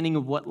understanding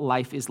of what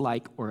life is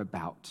like or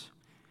about.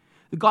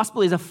 The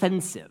gospel is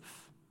offensive.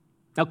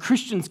 Now,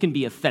 Christians can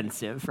be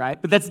offensive, right?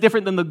 But that's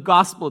different than the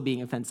gospel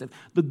being offensive.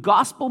 The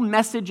gospel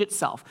message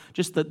itself,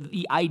 just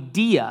the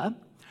idea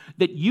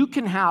that you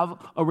can have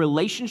a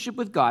relationship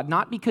with God,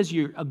 not because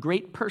you're a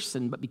great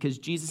person, but because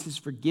Jesus has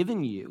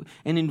forgiven you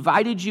and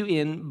invited you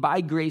in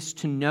by grace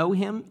to know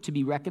him, to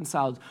be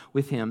reconciled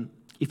with him,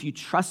 if you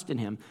trust in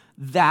him,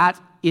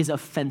 that is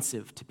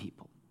offensive to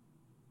people.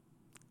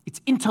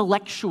 It's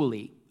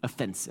intellectually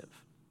offensive.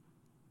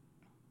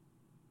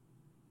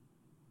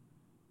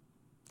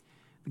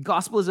 The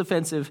gospel is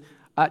offensive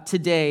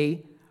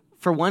today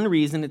for one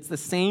reason. It's the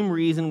same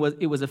reason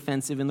it was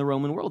offensive in the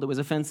Roman world. It was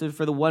offensive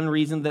for the one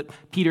reason that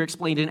Peter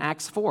explained in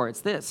Acts 4.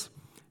 It's this: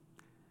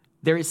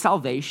 there is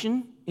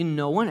salvation in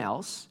no one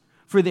else,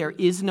 for there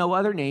is no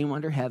other name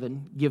under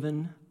heaven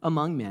given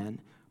among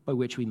men by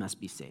which we must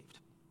be saved.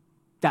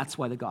 That's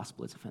why the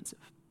gospel is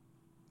offensive.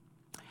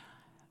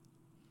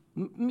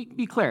 Let me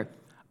be clear.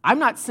 I'm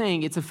not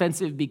saying it's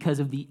offensive because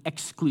of the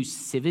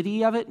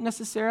exclusivity of it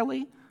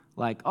necessarily.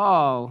 Like,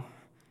 oh...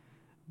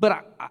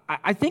 But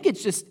I think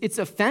it's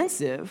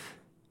offensive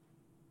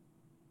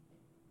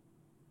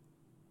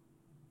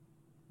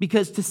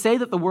because to say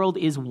that the world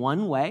is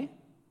one way,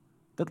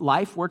 that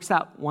life works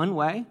out one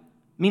way,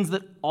 means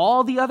that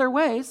all the other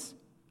ways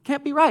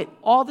can't be right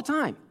all the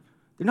time.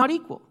 They're not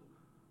equal.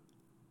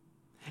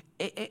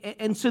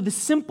 And so the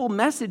simple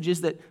message is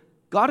that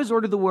God has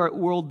ordered the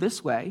world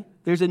this way.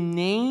 There's a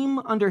name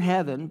under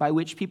heaven by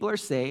which people are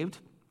saved.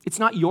 It's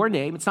not your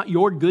name. It's not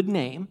your good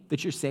name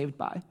that you're saved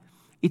by.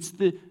 It's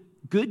the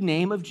good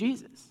name of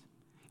Jesus,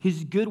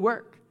 his good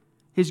work,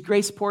 his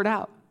grace poured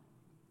out.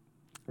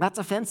 That's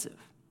offensive.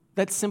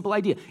 That's a simple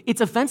idea.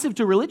 It's offensive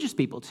to religious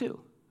people, too.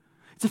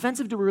 It's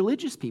offensive to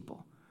religious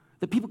people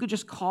that people could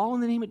just call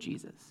in the name of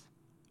Jesus,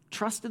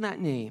 trust in that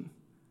name,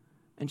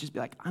 and just be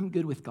like, I'm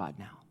good with God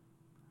now.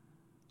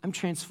 I'm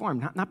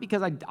transformed, not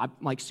because I'm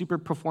like super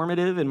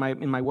performative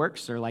in my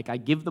works, or like I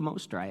give the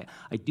most, or I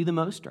do the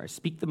most, or I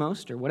speak the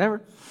most, or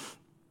whatever.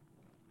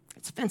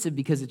 It's offensive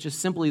because it's just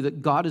simply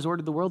that God has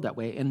ordered the world that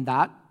way, and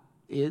that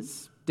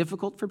is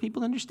difficult for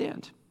people to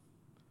understand.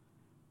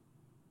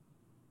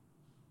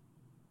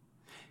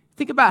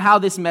 Think about how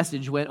this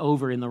message went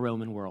over in the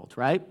Roman world,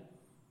 right?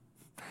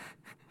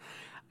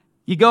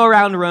 You go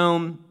around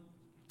Rome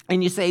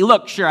and you say,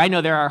 look, sure, I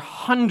know there are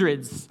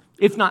hundreds,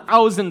 if not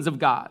thousands of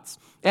gods.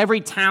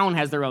 Every town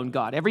has their own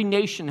god. Every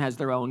nation has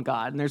their own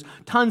god. And there's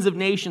tons of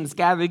nations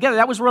gathered together.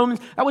 That was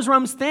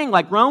Rome's thing.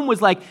 Like, Rome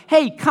was like,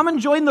 hey, come and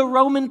join the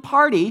Roman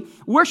party.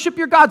 Worship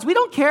your gods. We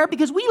don't care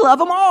because we love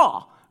them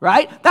all,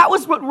 right? That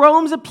was what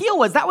Rome's appeal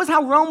was. That was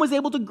how Rome was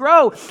able to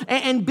grow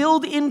and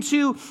build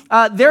into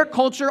their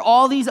culture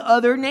all these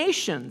other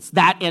nations.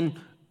 That and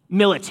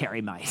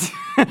military might.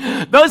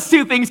 Those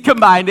two things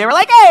combined, they were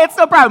like, hey, it's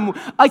no problem.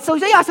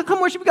 So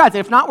come worship your gods.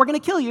 And if not, we're going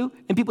to kill you.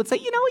 And people would say,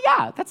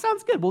 yeah, that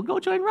sounds good. We'll go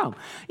join Rome.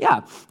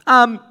 Yeah.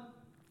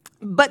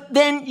 But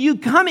then you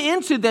come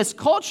into this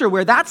culture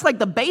where that's like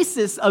the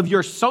basis of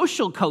your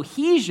social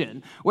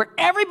cohesion, where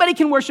everybody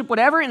can worship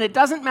whatever, and it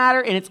doesn't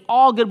matter, and it's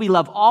all good. We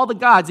love all the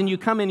gods. And you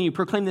come in and you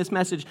proclaim this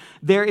message,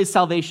 there is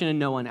salvation in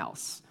no one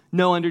else.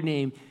 No other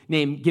name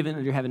given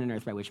under heaven and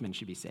earth by which men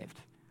should be saved.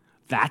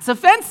 That's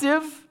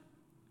offensive.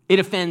 It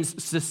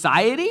offends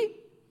society.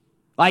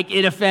 Like,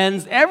 it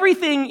offends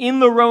everything in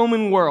the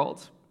Roman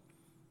world.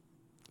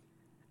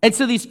 And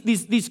so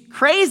these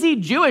crazy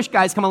Jewish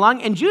guys come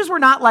along, and Jews were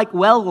not like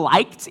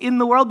well-liked in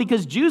the world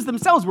because Jews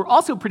themselves were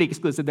also pretty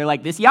exclusive. They're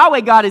like, this Yahweh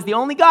God is the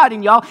only God,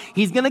 and y'all,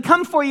 he's going to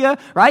come for you,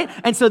 right?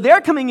 And so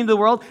they're coming into the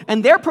world,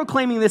 and they're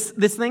proclaiming this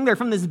thing. They're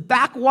from this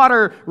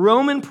backwater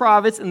Roman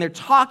province, and they're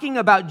talking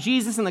about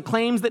Jesus and the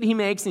claims that he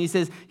makes, and he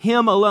says,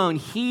 him alone,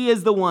 he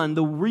is the one,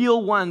 the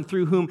real one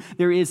through whom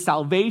there is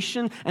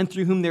salvation, and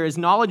through whom there is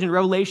knowledge and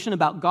revelation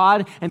about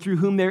God, and through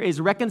whom there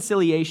is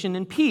reconciliation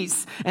and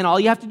peace. And all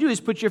you have to do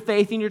is put your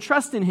faith in your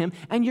trust in him,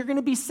 and you're going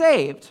to be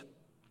saved.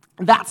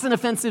 That's an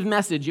offensive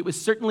message. It was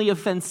certainly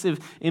offensive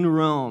in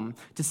Rome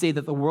to say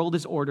that the world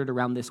is ordered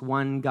around this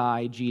one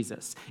guy,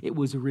 Jesus. It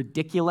was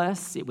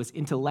ridiculous. It was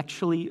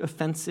intellectually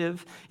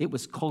offensive. It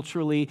was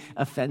culturally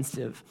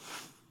offensive.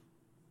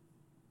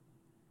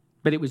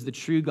 But it was the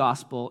true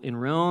gospel in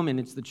Rome, and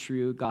it's the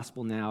true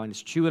gospel now, and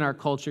it's true in our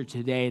culture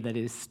today that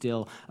it is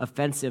still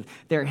offensive.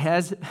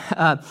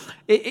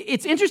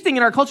 It's interesting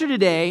in our culture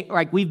today,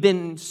 like we've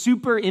been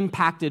super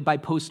impacted by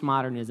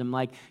postmodernism.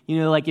 Like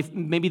if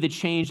maybe the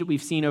change that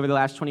we've seen over the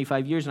last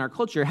 25 years in our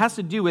culture has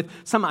to do with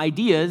some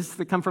ideas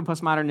that come from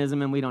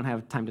postmodernism, and we don't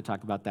have time to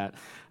talk about that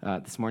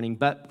this morning.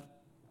 But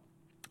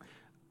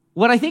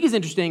what I think is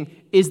interesting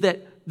is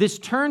that this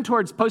turn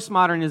towards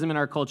postmodernism in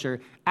our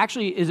culture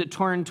actually is a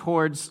turn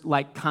towards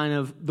like kind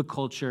of the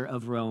culture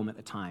of Rome at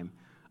the time,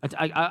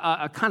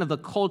 a kind of the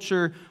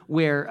culture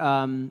where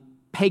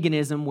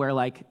paganism, where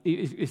like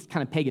it's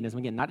kind of paganism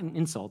again, not an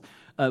insult,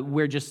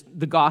 where just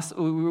the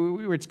gospel,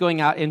 where it's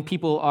going out and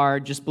people are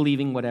just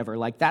believing whatever.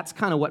 Like that's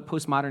kind of what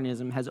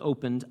postmodernism has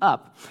opened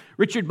up.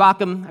 Richard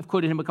Bauckham, I've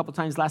quoted him a couple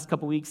times last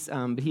couple weeks,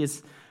 but he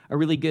has a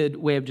really good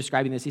way of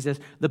describing this. He says,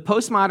 the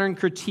postmodern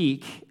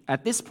critique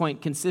at this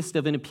point consists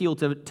of an appeal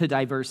to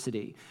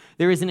diversity.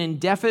 There is an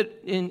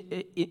indefinite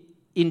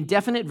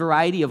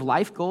variety of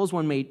life goals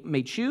one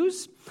may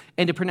choose,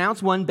 and to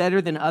pronounce one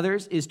better than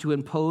others is to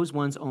impose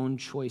one's own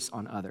choice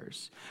on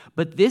others.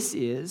 But this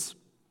is,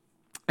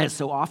 as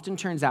so often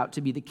turns out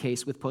to be the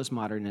case with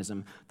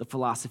postmodernism, the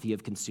philosophy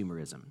of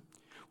consumerism,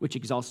 which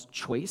exalts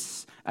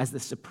choice as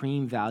the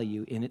supreme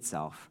value in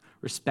itself,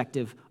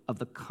 irrespective of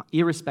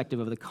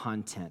the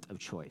content of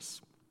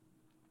choice.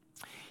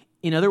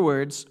 In other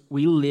words,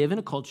 we live in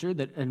a culture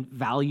that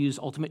values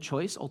ultimate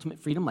choice, ultimate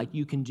freedom, like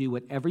you can do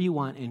whatever you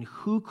want, and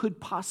who could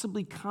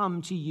possibly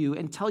come to you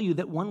and tell you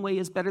that one way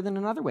is better than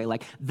another way?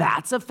 Like,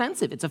 that's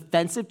offensive. It's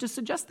offensive to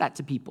suggest that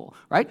to people,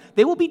 right?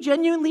 They will be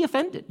genuinely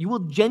offended. You will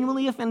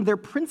genuinely offend their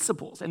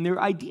principles and their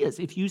ideas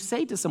if you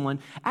say to someone,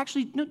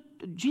 actually, no,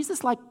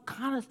 Jesus like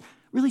kind of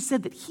really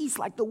said that he's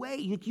like the way.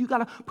 You got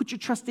to put your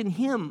trust in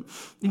him.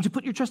 And to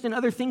put your trust in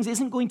other things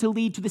isn't going to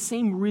lead to the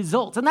same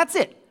results. And that's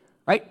it,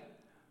 right?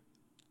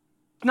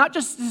 Not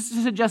just to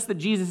suggest that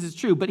Jesus is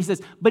true, but he says,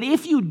 but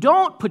if you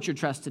don't put your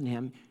trust in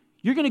him,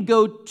 you're going to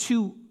go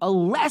to a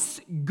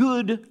less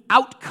good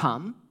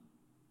outcome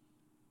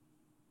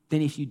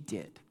than if you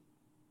did.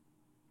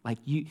 Like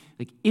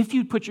if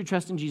you put your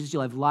trust in Jesus,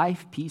 you'll have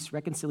life, peace,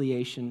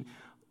 reconciliation,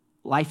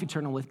 life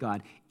eternal with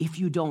God. If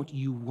you don't,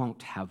 you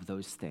won't have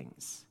those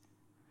things.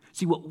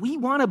 See, what we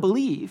want to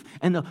believe,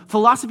 and the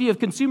philosophy of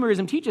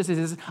consumerism teaches us,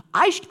 is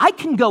I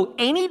can go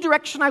any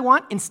direction I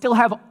want and still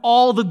have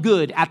all the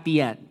good at the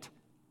end.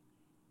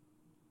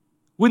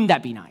 Wouldn't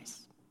that be nice?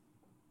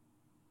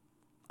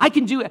 I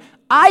can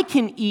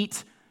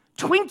eat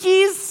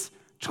Twinkies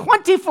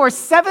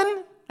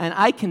 24/7, and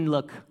I can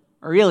look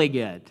really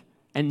good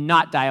and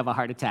not die of a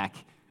heart attack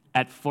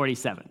at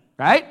 47,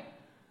 right?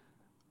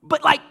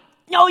 But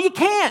no, you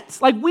can't.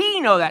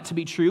 We know that to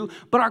be true,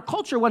 but our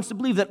culture wants to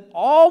believe that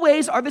all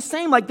ways are the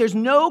same, there's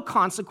no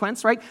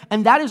consequence, right?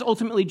 And that is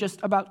ultimately just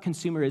about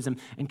consumerism,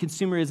 and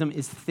consumerism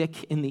is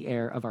thick in the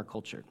air of our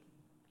culture.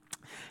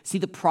 See,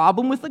 the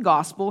problem with the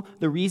gospel,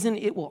 the reason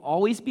it will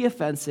always be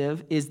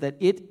offensive, is that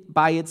it,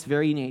 by its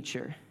very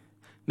nature,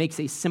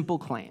 makes a simple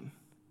claim.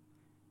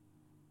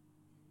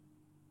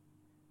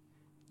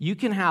 You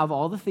can have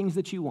all the things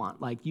that you want,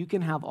 you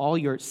can have all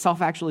your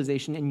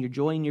self-actualization and your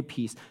joy and your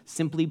peace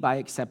simply by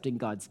accepting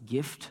God's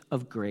gift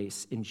of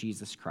grace in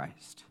Jesus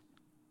Christ.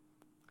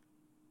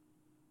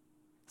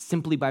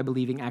 Simply by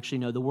believing, actually,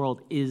 no, the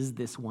world is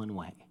this one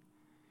way.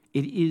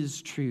 It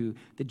is true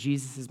that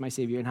Jesus is my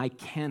Savior and I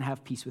can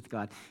have peace with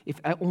God. If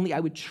only I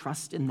would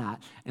trust in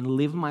that and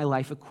live my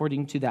life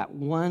according to that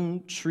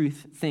one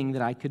truth thing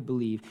that I could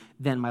believe,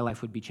 then my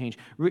life would be changed.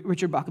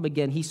 Richard Bauckham,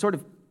 again, he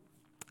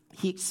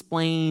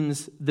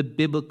explains the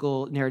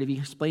biblical narrative. He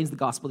explains the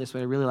gospel this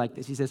way. I really like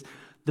this. He says,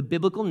 the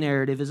biblical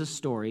narrative is a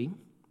story,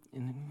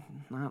 and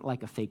not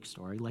like a fake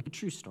story, like a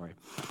true story,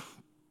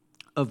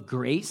 of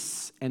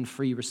grace and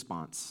free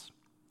response.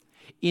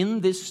 In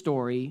this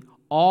story,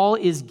 all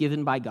is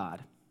given by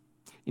God,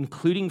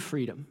 including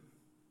freedom.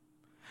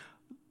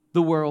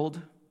 The world,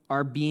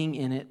 our being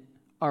in it,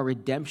 our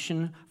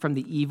redemption from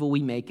the evil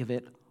we make of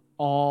it,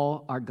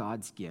 all are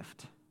God's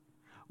gift,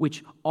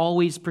 which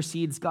always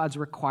precedes God's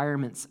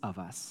requirements of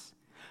us.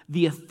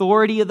 The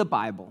authority of the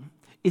Bible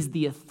is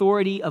the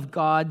authority of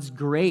God's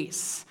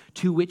grace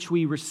to which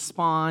we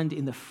respond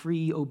in the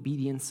free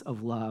obedience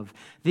of love.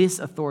 This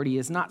authority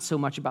is not so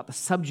much about the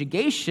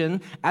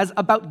subjugation as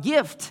about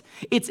gift.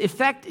 Its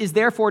effect is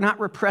therefore not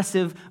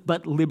repressive,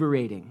 but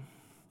liberating.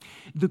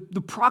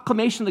 The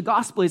proclamation of the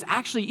gospel is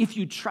actually if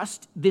you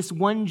trust this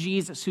one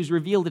Jesus who's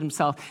revealed it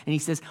himself, and he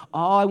says,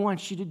 all I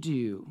want you to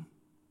do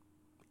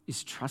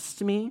is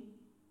trust me,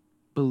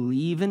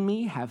 believe in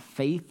me, have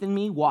faith in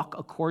me, walk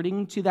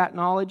according to that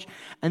knowledge,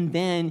 and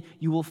then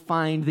you will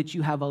find that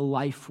you have a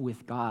life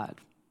with God.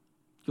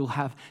 You'll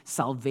have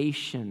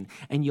salvation,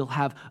 and you'll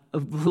have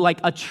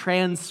a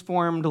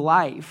transformed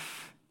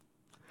life.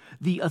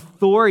 The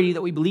authority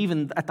that we believe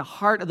in at the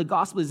heart of the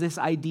gospel is this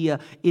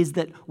idea is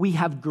that we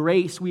have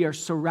grace, we are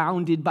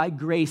surrounded by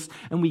grace,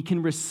 and we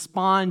can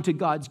respond to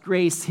God's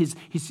grace, his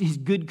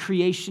good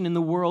creation in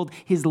the world,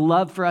 his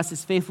love for us,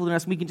 his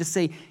faithfulness. We can just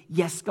say,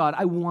 yes, God,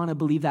 I want to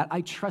believe that.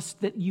 I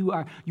trust that you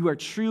are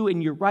true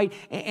and you're right.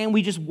 And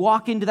we just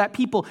walk into that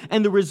people.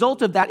 And the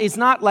result of that is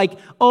not like,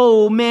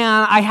 oh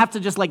man, I have to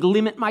just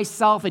limit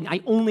myself and I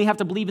only have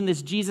to believe in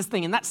this Jesus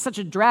thing. And that's such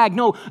a drag.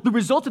 No, the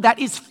result of that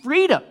is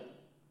freedom.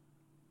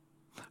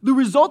 The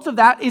result of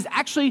that is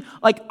actually,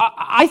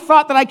 I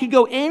thought that I could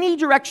go any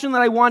direction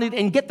that I wanted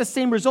and get the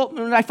same result,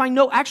 and I find,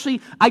 no,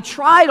 actually, I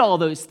tried all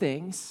those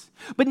things.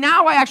 But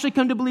now I actually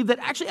come to believe that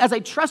actually, as I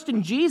trust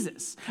in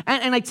Jesus,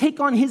 and I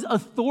take on his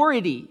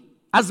authority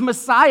as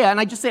Messiah, and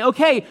I just say,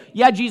 okay,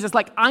 yeah, Jesus,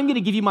 I'm going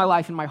to give you my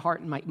life and my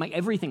heart and my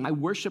everything, my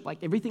worship,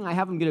 everything I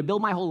have, I'm going to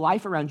build my whole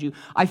life around you.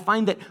 I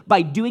find that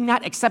by doing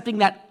that, accepting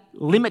that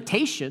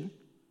limitation,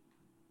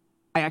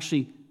 I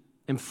actually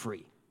am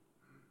free.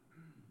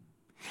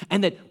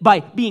 And that by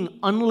being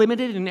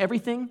unlimited in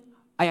everything,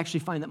 I actually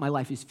find that my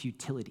life is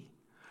futility.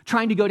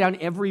 Trying to go down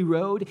every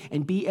road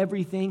and be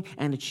everything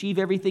and achieve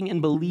everything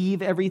and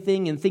believe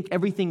everything and think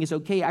everything is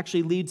okay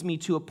actually leads me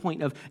to a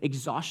point of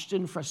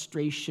exhaustion,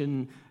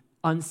 frustration,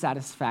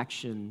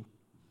 unsatisfaction,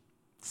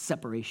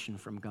 separation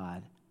from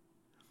God.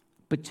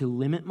 But to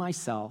limit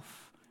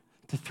myself,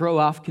 to throw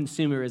off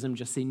consumerism,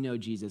 just say, no,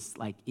 Jesus,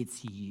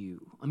 it's you.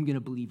 I'm going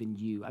to believe in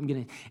you. I'm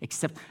going to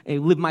accept,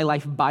 live my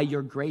life by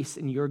your grace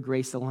and your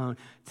grace alone.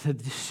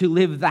 To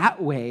live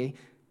that way,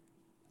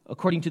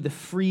 according to the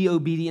free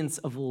obedience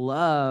of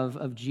love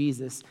of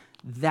Jesus,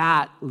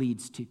 that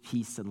leads to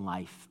peace and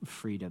life,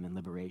 freedom and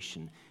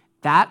liberation.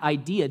 That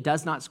idea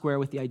does not square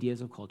with the ideas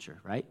of culture,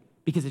 right?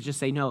 Because it just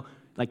say, no,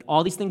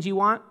 all these things you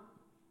want,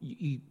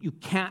 you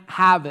can't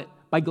have it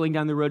by going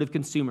down the road of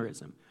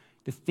consumerism.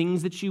 The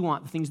things that you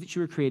want, the things that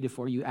you were created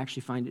for, you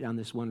actually find it on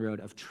this one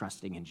road of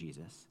trusting in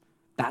Jesus.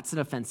 That's an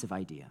offensive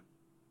idea.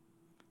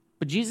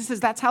 But Jesus says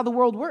that's how the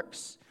world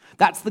works.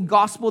 That's the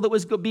gospel that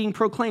was being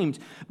proclaimed.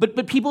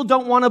 But people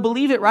don't want to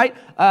believe it, right?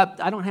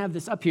 I don't have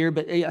this up here,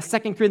 but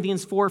 2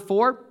 Corinthians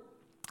 4:4,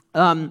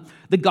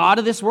 the God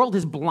of this world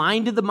has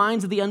blinded the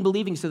minds of the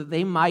unbelieving so that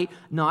they might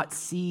not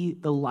see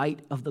the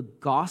light of the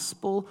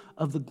gospel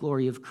of the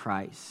glory of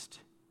Christ,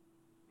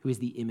 who is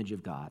the image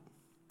of God.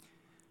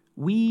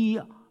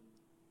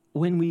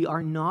 When we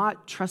are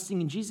not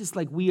trusting in Jesus,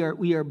 we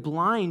are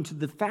blind to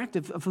the fact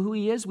of who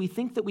he is. We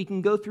think that we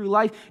can go through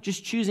life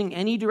just choosing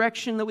any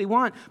direction that we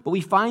want, but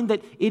we find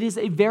that it is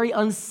a very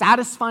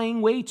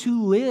unsatisfying way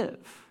to live.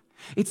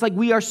 It's like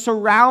we are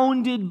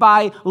surrounded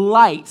by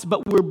light,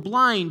 but we're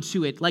blind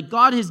to it.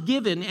 God has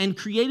given and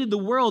created the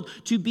world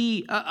to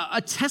be a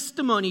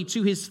testimony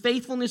to his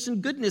faithfulness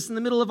and goodness in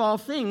the middle of all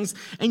things,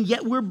 and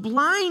yet we're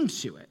blind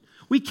to it.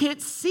 We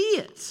can't see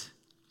it.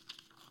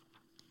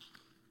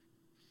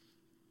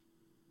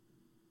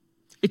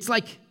 It's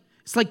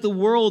like the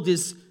world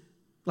is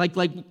like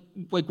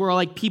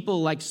we're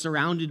people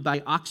surrounded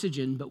by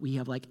oxygen, but we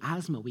have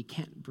asthma. We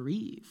can't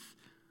breathe.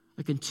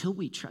 Until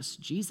we trust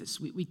Jesus,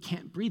 we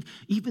can't breathe.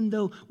 Even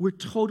though we're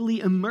totally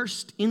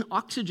immersed in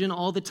oxygen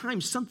all the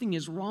time, something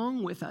is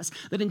wrong with us.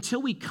 That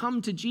until we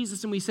come to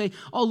Jesus and we say,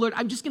 oh Lord,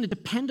 I'm just going to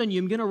depend on you.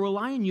 I'm going to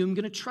rely on you. I'm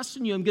going to trust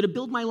in you. I'm going to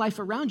build my life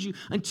around you.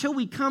 Until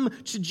we come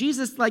to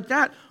Jesus like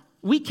that,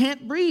 we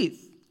can't breathe.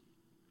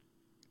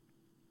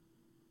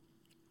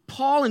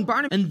 Paul and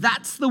Barnabas, and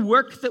that's the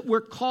work that we're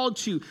called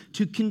to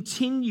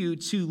continue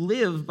to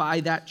live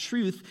by that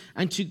truth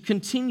and to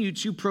continue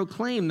to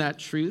proclaim that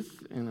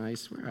truth. And I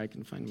swear I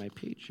can find my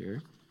page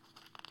here.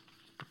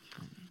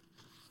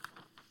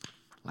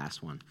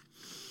 Last one.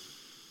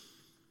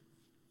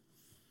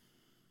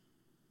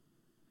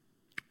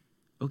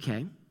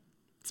 Okay,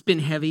 it's been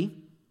heavy.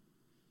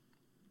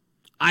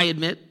 I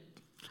admit.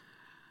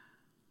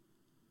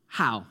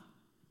 How?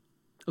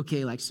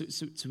 Okay,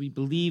 so we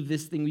believe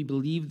this thing, we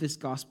believe this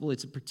gospel,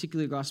 it's a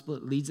particular gospel,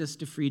 it leads us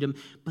to freedom,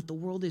 but the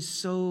world is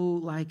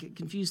so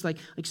confused,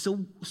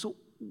 so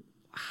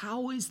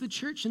how is the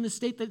church in the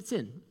state that it's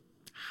in?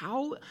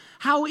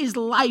 How is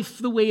life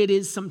the way it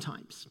is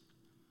sometimes?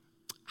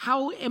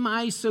 How am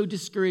I so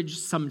discouraged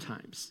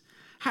sometimes?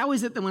 How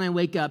is it that when I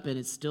wake up and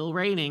it's still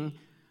raining,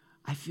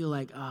 I feel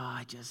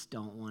I just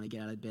don't want to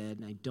get out of bed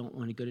and I don't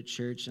want to go to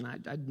church and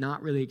I'm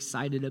not really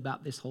excited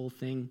about this whole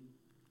thing?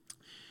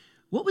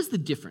 what was the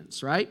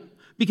difference, right?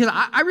 Because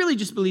I really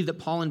just believe that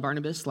Paul and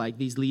Barnabas, like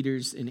these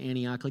leaders in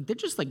Antioch, like they're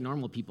just like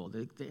normal people.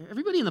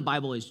 Everybody in the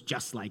Bible is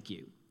just like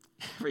you.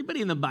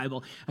 Everybody in the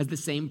Bible has the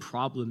same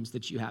problems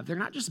that you have. They're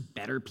not just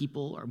better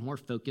people or more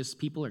focused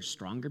people or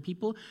stronger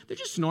people. They're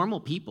just normal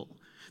people.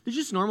 They're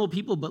just normal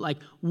people, but like,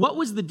 what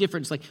was the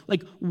difference?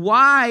 Like,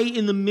 why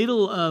in the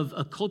middle of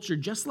a culture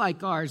just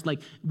like ours,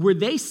 like, were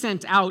they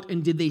sent out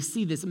and did they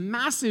see this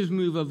massive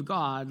move of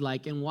God?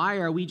 Like, and why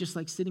are we just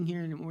like sitting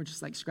here and we're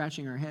just like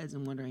scratching our heads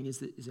and wondering,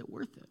 is it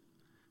worth it?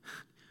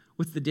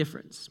 What's the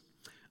difference?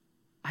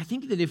 I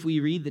think that if we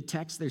read the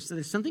text,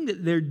 there's something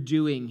that they're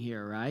doing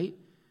here, right?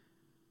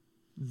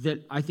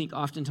 That I think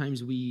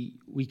oftentimes we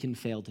can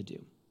fail to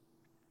do.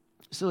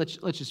 So let's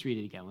just read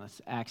it again.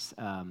 Let's Acts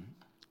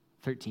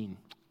 13.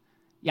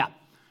 Yeah.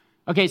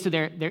 Okay, so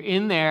they're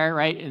in there,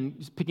 right? And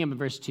just picking up in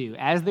verse 2.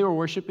 As they were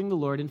worshiping the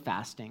Lord and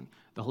fasting,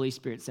 the Holy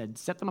Spirit said,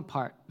 set them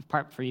apart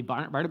for me,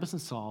 Barnabas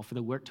and Saul, for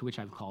the work to which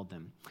I've called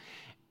them.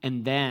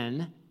 And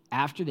then,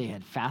 after they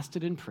had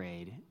fasted and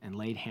prayed and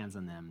laid hands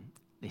on them,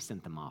 they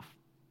sent them off.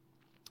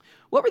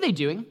 What were they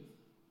doing?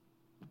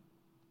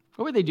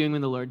 What were they doing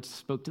when the Lord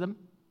spoke to them?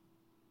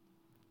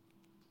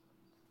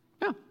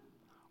 Yeah.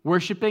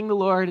 Worshiping the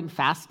Lord and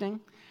fasting.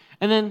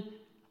 And then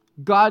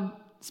God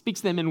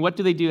speaks to them, and what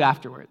do they do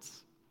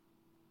afterwards?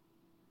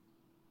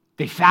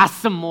 They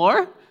fast some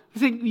more?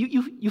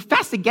 You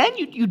fast again?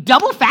 You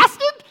double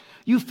fasted?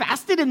 You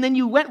fasted and then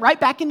you went right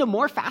back into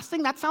more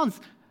fasting? That sounds,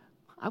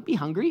 I'd be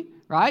hungry,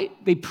 right?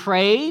 They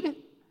prayed, and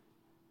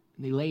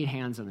they laid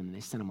hands on them, and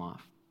they sent them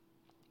off.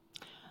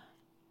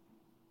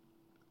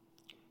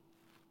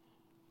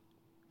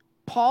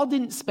 Paul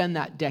didn't spend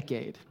that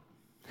decade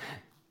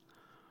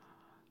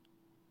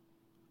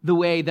the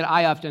way that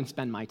I often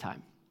spend my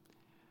time,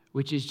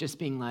 which is just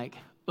being like,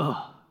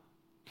 ugh.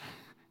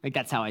 Like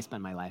that's how I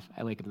spend my life.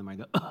 I wake up in the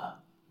morning and go, ugh.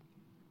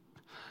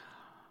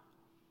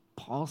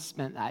 Paul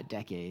spent that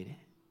decade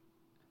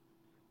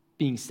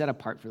being set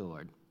apart for the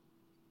Lord.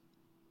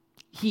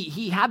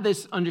 He had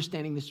this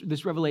understanding,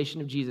 this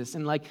revelation of Jesus.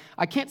 And like,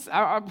 I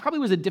probably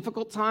was a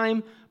difficult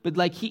time, but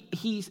like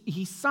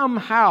he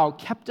somehow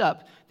kept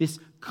up this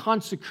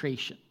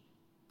consecration,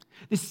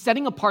 this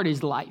setting apart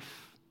his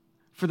life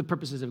for the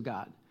purposes of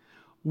God,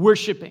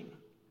 worshiping,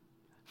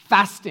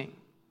 fasting,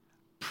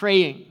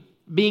 praying,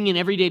 being an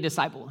everyday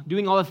disciple,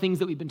 doing all the things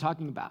that we've been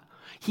talking about.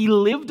 He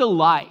lived a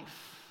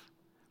life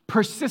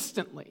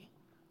persistently,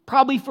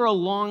 probably for a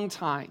long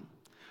time,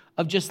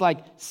 of just like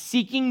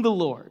seeking the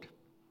Lord,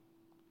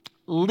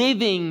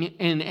 living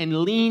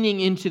and leaning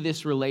into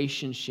this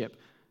relationship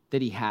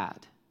that he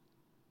had.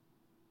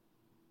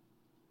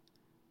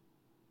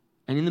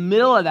 And in the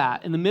middle of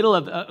that, in the middle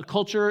of a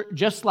culture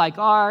just like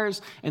ours,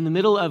 in the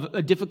middle of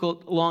a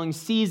difficult long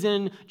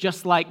season,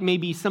 just like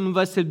maybe some of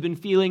us have been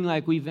feeling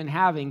like we've been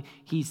having,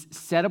 he's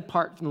set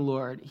apart from the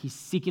Lord. He's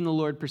seeking the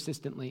Lord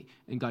persistently,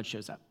 and God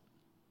shows up.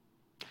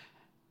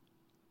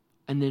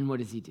 And then what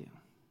does he do?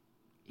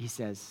 He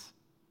says,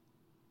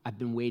 I've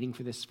been waiting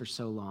for this for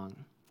so long.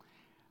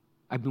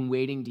 I've been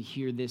waiting to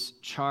hear this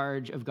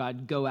charge of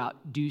God, go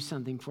out, do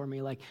something for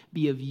me, like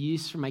be of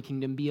use for my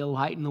kingdom, be a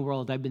light in the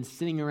world. I've been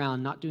sitting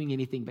around not doing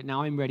anything, but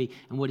now I'm ready.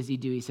 And what does he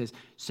do? He says,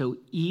 so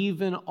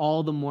even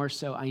all the more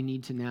so, I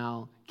need to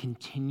now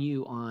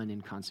continue on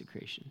in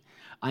consecration.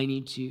 I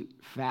need to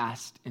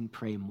fast and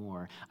pray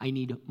more. I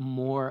need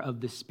more of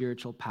the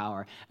spiritual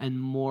power and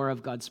more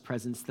of God's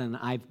presence than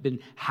I've been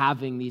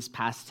having these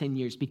past 10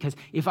 years. Because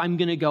if I'm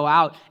going to go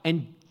out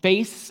and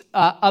face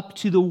up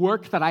to the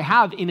work that I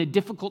have in a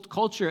difficult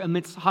culture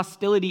amidst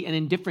hostility and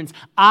indifference,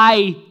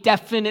 I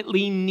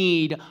definitely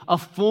need a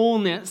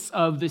fullness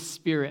of the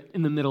Spirit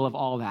in the middle of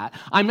all that.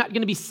 I'm not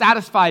going to be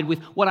satisfied with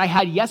what I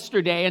had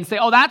yesterday and say,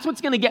 oh, that's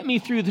what's going to get me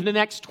through to the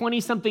next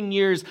 20-something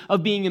years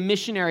of being a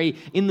missionary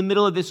in the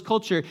middle of this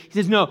culture. He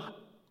says, no,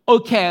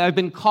 okay, I've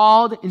been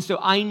called, and so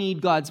I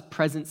need God's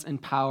presence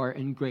and power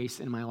and grace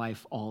in my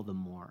life all the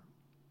more.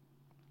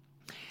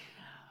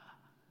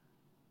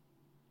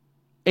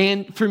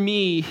 And for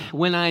me,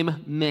 when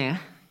I'm meh,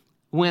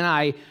 when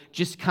I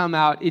just come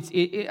out,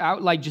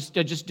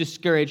 just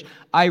discouraged,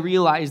 I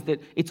realize that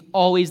it's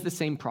always the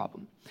same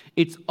problem.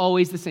 It's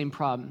always the same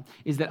problem,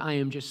 is that I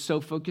am just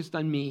so focused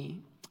on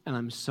me, and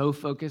I'm so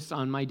focused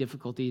on my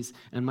difficulties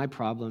and my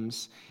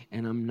problems,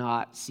 and I'm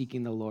not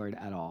seeking the Lord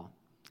at all.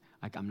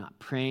 Like I'm not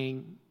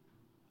praying,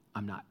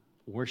 I'm not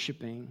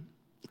worshiping,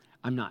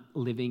 I'm not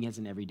living as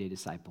an everyday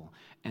disciple.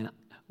 And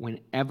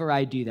whenever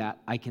I do that,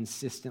 I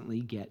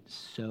consistently get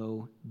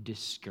so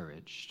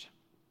discouraged.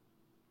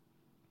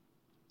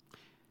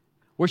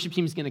 Worship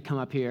team is going to come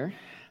up here.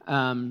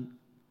 But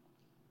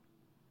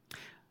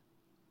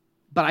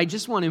I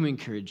just want to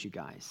encourage you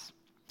guys.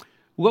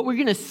 What we're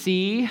going to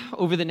see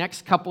over the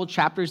next couple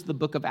chapters of the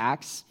book of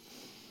Acts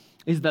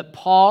is that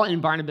Paul and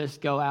Barnabas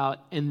go out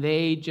and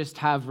they just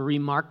have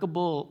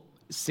remarkable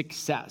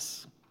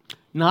success.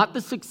 Not the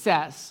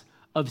success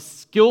of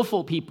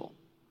skillful people,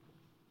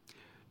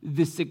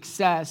 the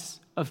success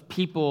of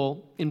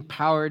people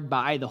empowered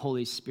by the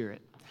Holy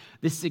Spirit.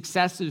 the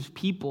success of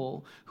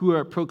people who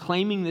are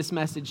proclaiming this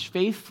message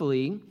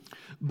faithfully,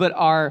 but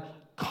are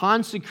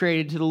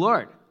consecrated to the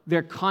Lord.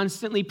 They're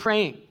constantly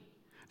praying.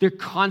 They're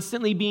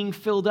constantly being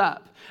filled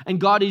up. And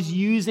God is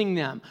using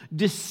them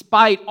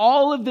despite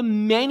all of the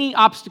many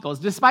obstacles,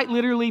 despite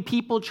literally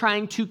people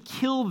trying to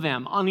kill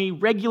them on a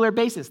regular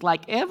basis.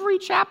 Like every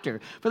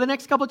chapter, for the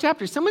next couple of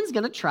chapters, someone's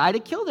going to try to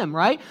kill them,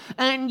 right?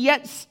 And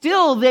yet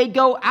still they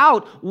go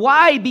out.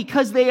 Why?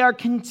 Because they are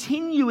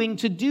continuing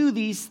to do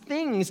these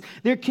things.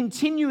 They're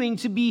continuing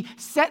to be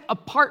set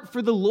apart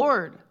for the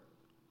Lord.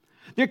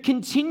 They're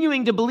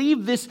continuing to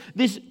believe this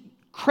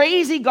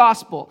crazy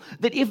gospel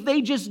that if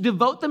they just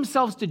devote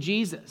themselves to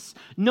Jesus,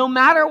 no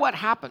matter what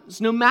happens,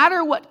 no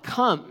matter what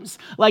comes,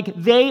 like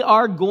they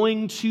are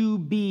going to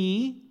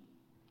be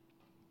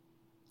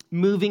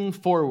moving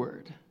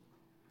forward.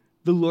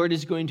 The Lord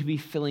is going to be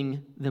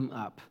filling them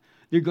up.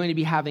 They're going to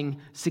be having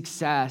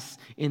success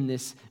in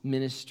this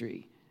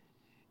ministry.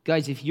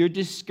 Guys, if you're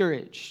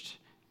discouraged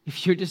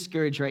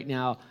right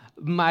now,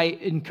 my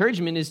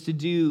encouragement is to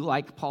do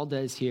like Paul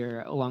does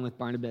here along with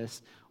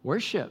Barnabas.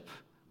 Worship,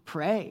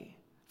 pray,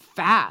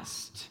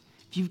 fast.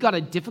 If you've got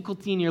a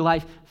difficulty in your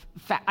life,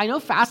 I know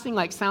fasting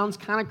sounds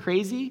kind of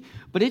crazy,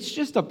 but it's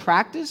just a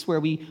practice where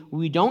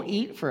we don't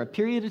eat for a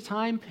period of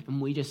time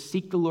and we just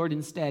seek the Lord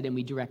instead, and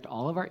we direct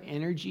all of our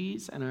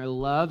energies and our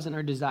loves and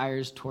our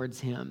desires towards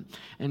Him.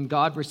 And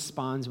God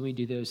responds when we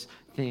do those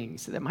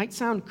things. So that might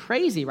sound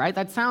crazy, right?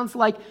 That sounds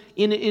like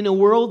in a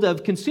world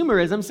of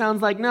consumerism,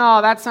 sounds like,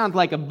 no, that sounds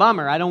like a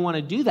bummer. I don't want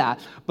to do that.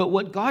 But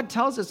what God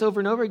tells us over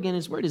and over again in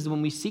His Word is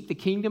when we seek the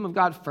kingdom of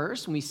God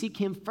first, when we seek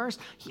Him first,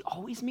 He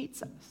always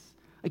meets us.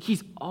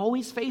 He's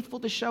always faithful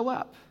to show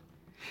up.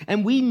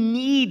 And we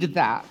need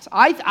that.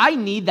 I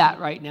need that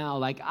right now.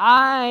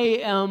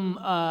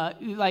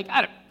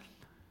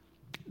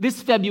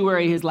 This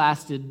February has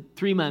lasted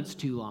 3 months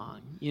too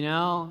long,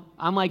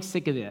 I'm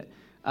sick of it.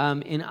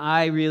 And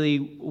I really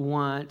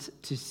want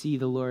to see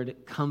the Lord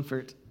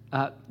comfort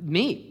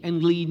me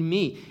and lead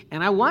me.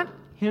 And I want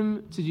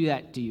Him to do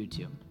that to you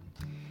too.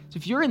 So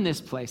if you're in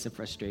this place of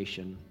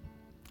frustration,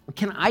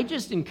 can I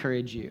just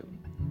encourage you?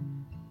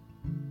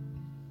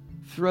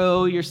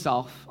 Throw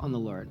yourself on the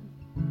Lord.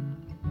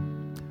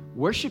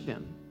 Worship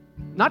Him.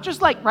 Not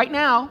just right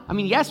now.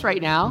 Yes,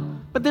 right now.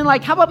 But then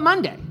how about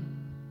Monday?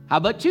 How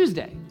about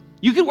Tuesday?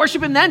 You can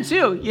worship Him then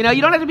too. You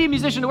don't have to be a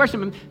musician to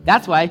worship Him.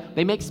 That's why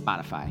they make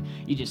Spotify.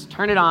 You just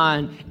turn it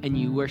on and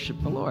you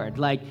worship the Lord.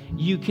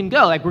 You can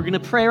go. We're going to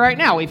pray right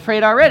now. We've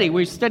prayed already.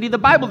 We studied the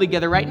Bible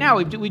together right now.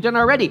 We've done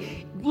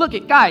already. Look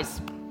guys,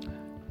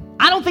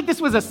 I don't think this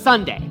was a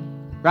Sunday,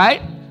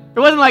 right? It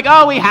wasn't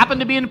we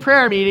happened to be in a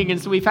prayer meeting,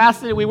 and so we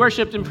fasted, we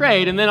worshiped and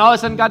prayed, and then all of a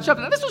sudden God showed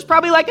up. This was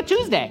probably a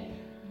Tuesday.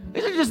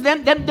 These are just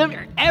them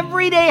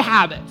everyday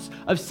habits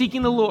of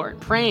seeking the Lord,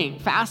 praying,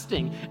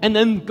 fasting, and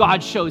then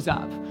God shows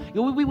up.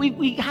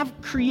 We have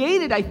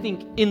created, I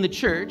think, in the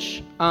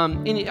church,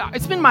 and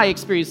it's been my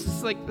experience,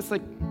 it's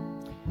like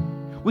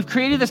we've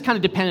created this kind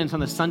of dependence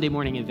on the Sunday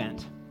morning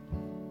event.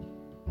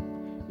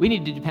 We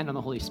need to depend on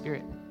the Holy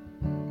Spirit.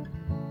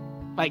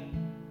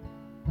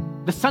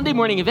 The Sunday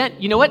morning event,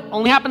 you know what?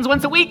 Only happens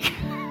once a week.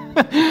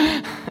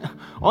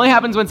 Only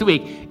happens once a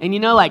week.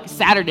 And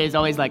Saturday is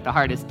always the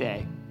hardest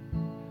day.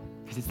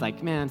 Because it's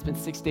man, it's been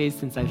 6 days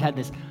since I've had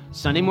this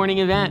Sunday morning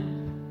event.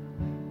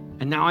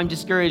 And now I'm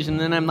discouraged. And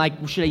then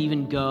I'm should I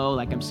even go?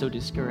 I'm so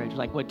discouraged.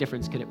 What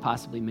difference could it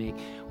possibly make?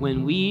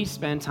 When we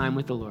spend time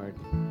with the Lord,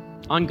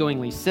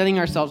 ongoingly, setting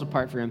ourselves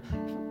apart for Him,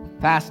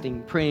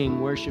 fasting, praying,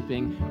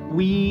 worshiping,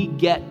 we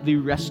get the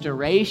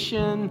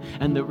restoration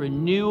and the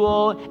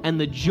renewal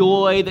and the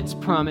joy that's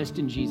promised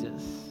in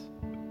Jesus.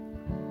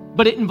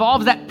 But it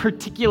involves that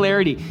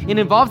particularity. It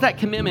involves that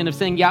commitment of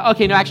saying,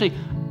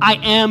 I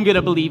am going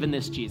to believe in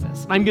this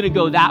Jesus. I'm going to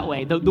go that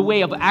way, the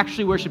way of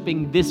actually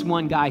worshiping this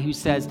one guy who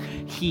says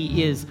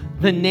He is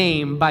the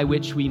name by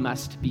which we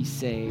must be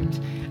saved.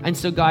 And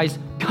so guys,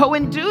 go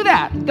and do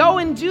that. Go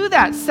and do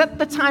that. Set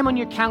the time on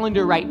your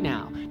calendar right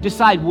now.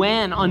 Decide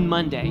when on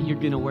Monday you're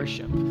going to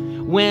worship.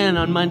 When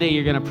on Monday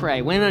you're going to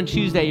pray. When on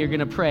Tuesday you're going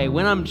to pray.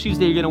 When on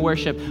Tuesday you're going to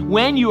worship.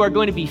 When you are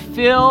going to be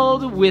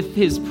filled with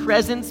His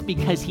presence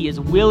because He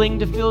is willing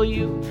to fill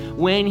you.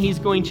 When He's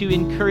going to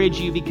encourage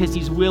you because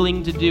He's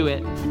willing to do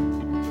it.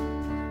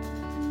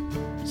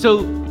 So,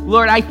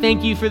 Lord, I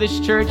thank You for this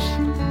church.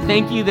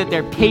 Thank You that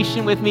they're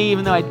patient with me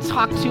even though I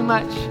talk too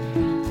much.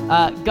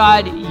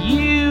 God,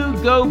 You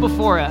go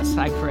before us,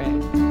 I pray.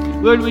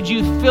 Lord, would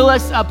You fill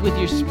us up with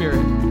Your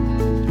Spirit?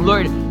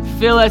 Lord,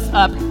 fill us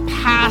up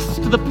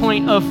past the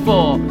point of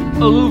full,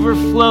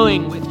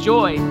 overflowing with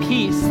joy,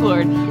 peace,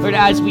 Lord. Lord,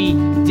 as we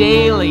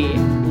daily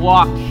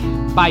walk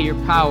by Your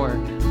power,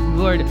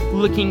 Lord,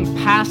 looking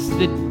past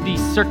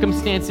these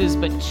circumstances,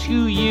 but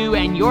to You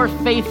and Your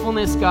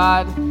faithfulness,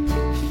 God,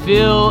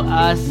 fill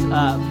us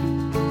up.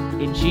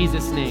 In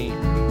Jesus' name,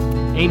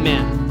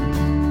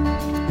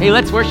 amen. Hey,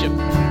 let's worship.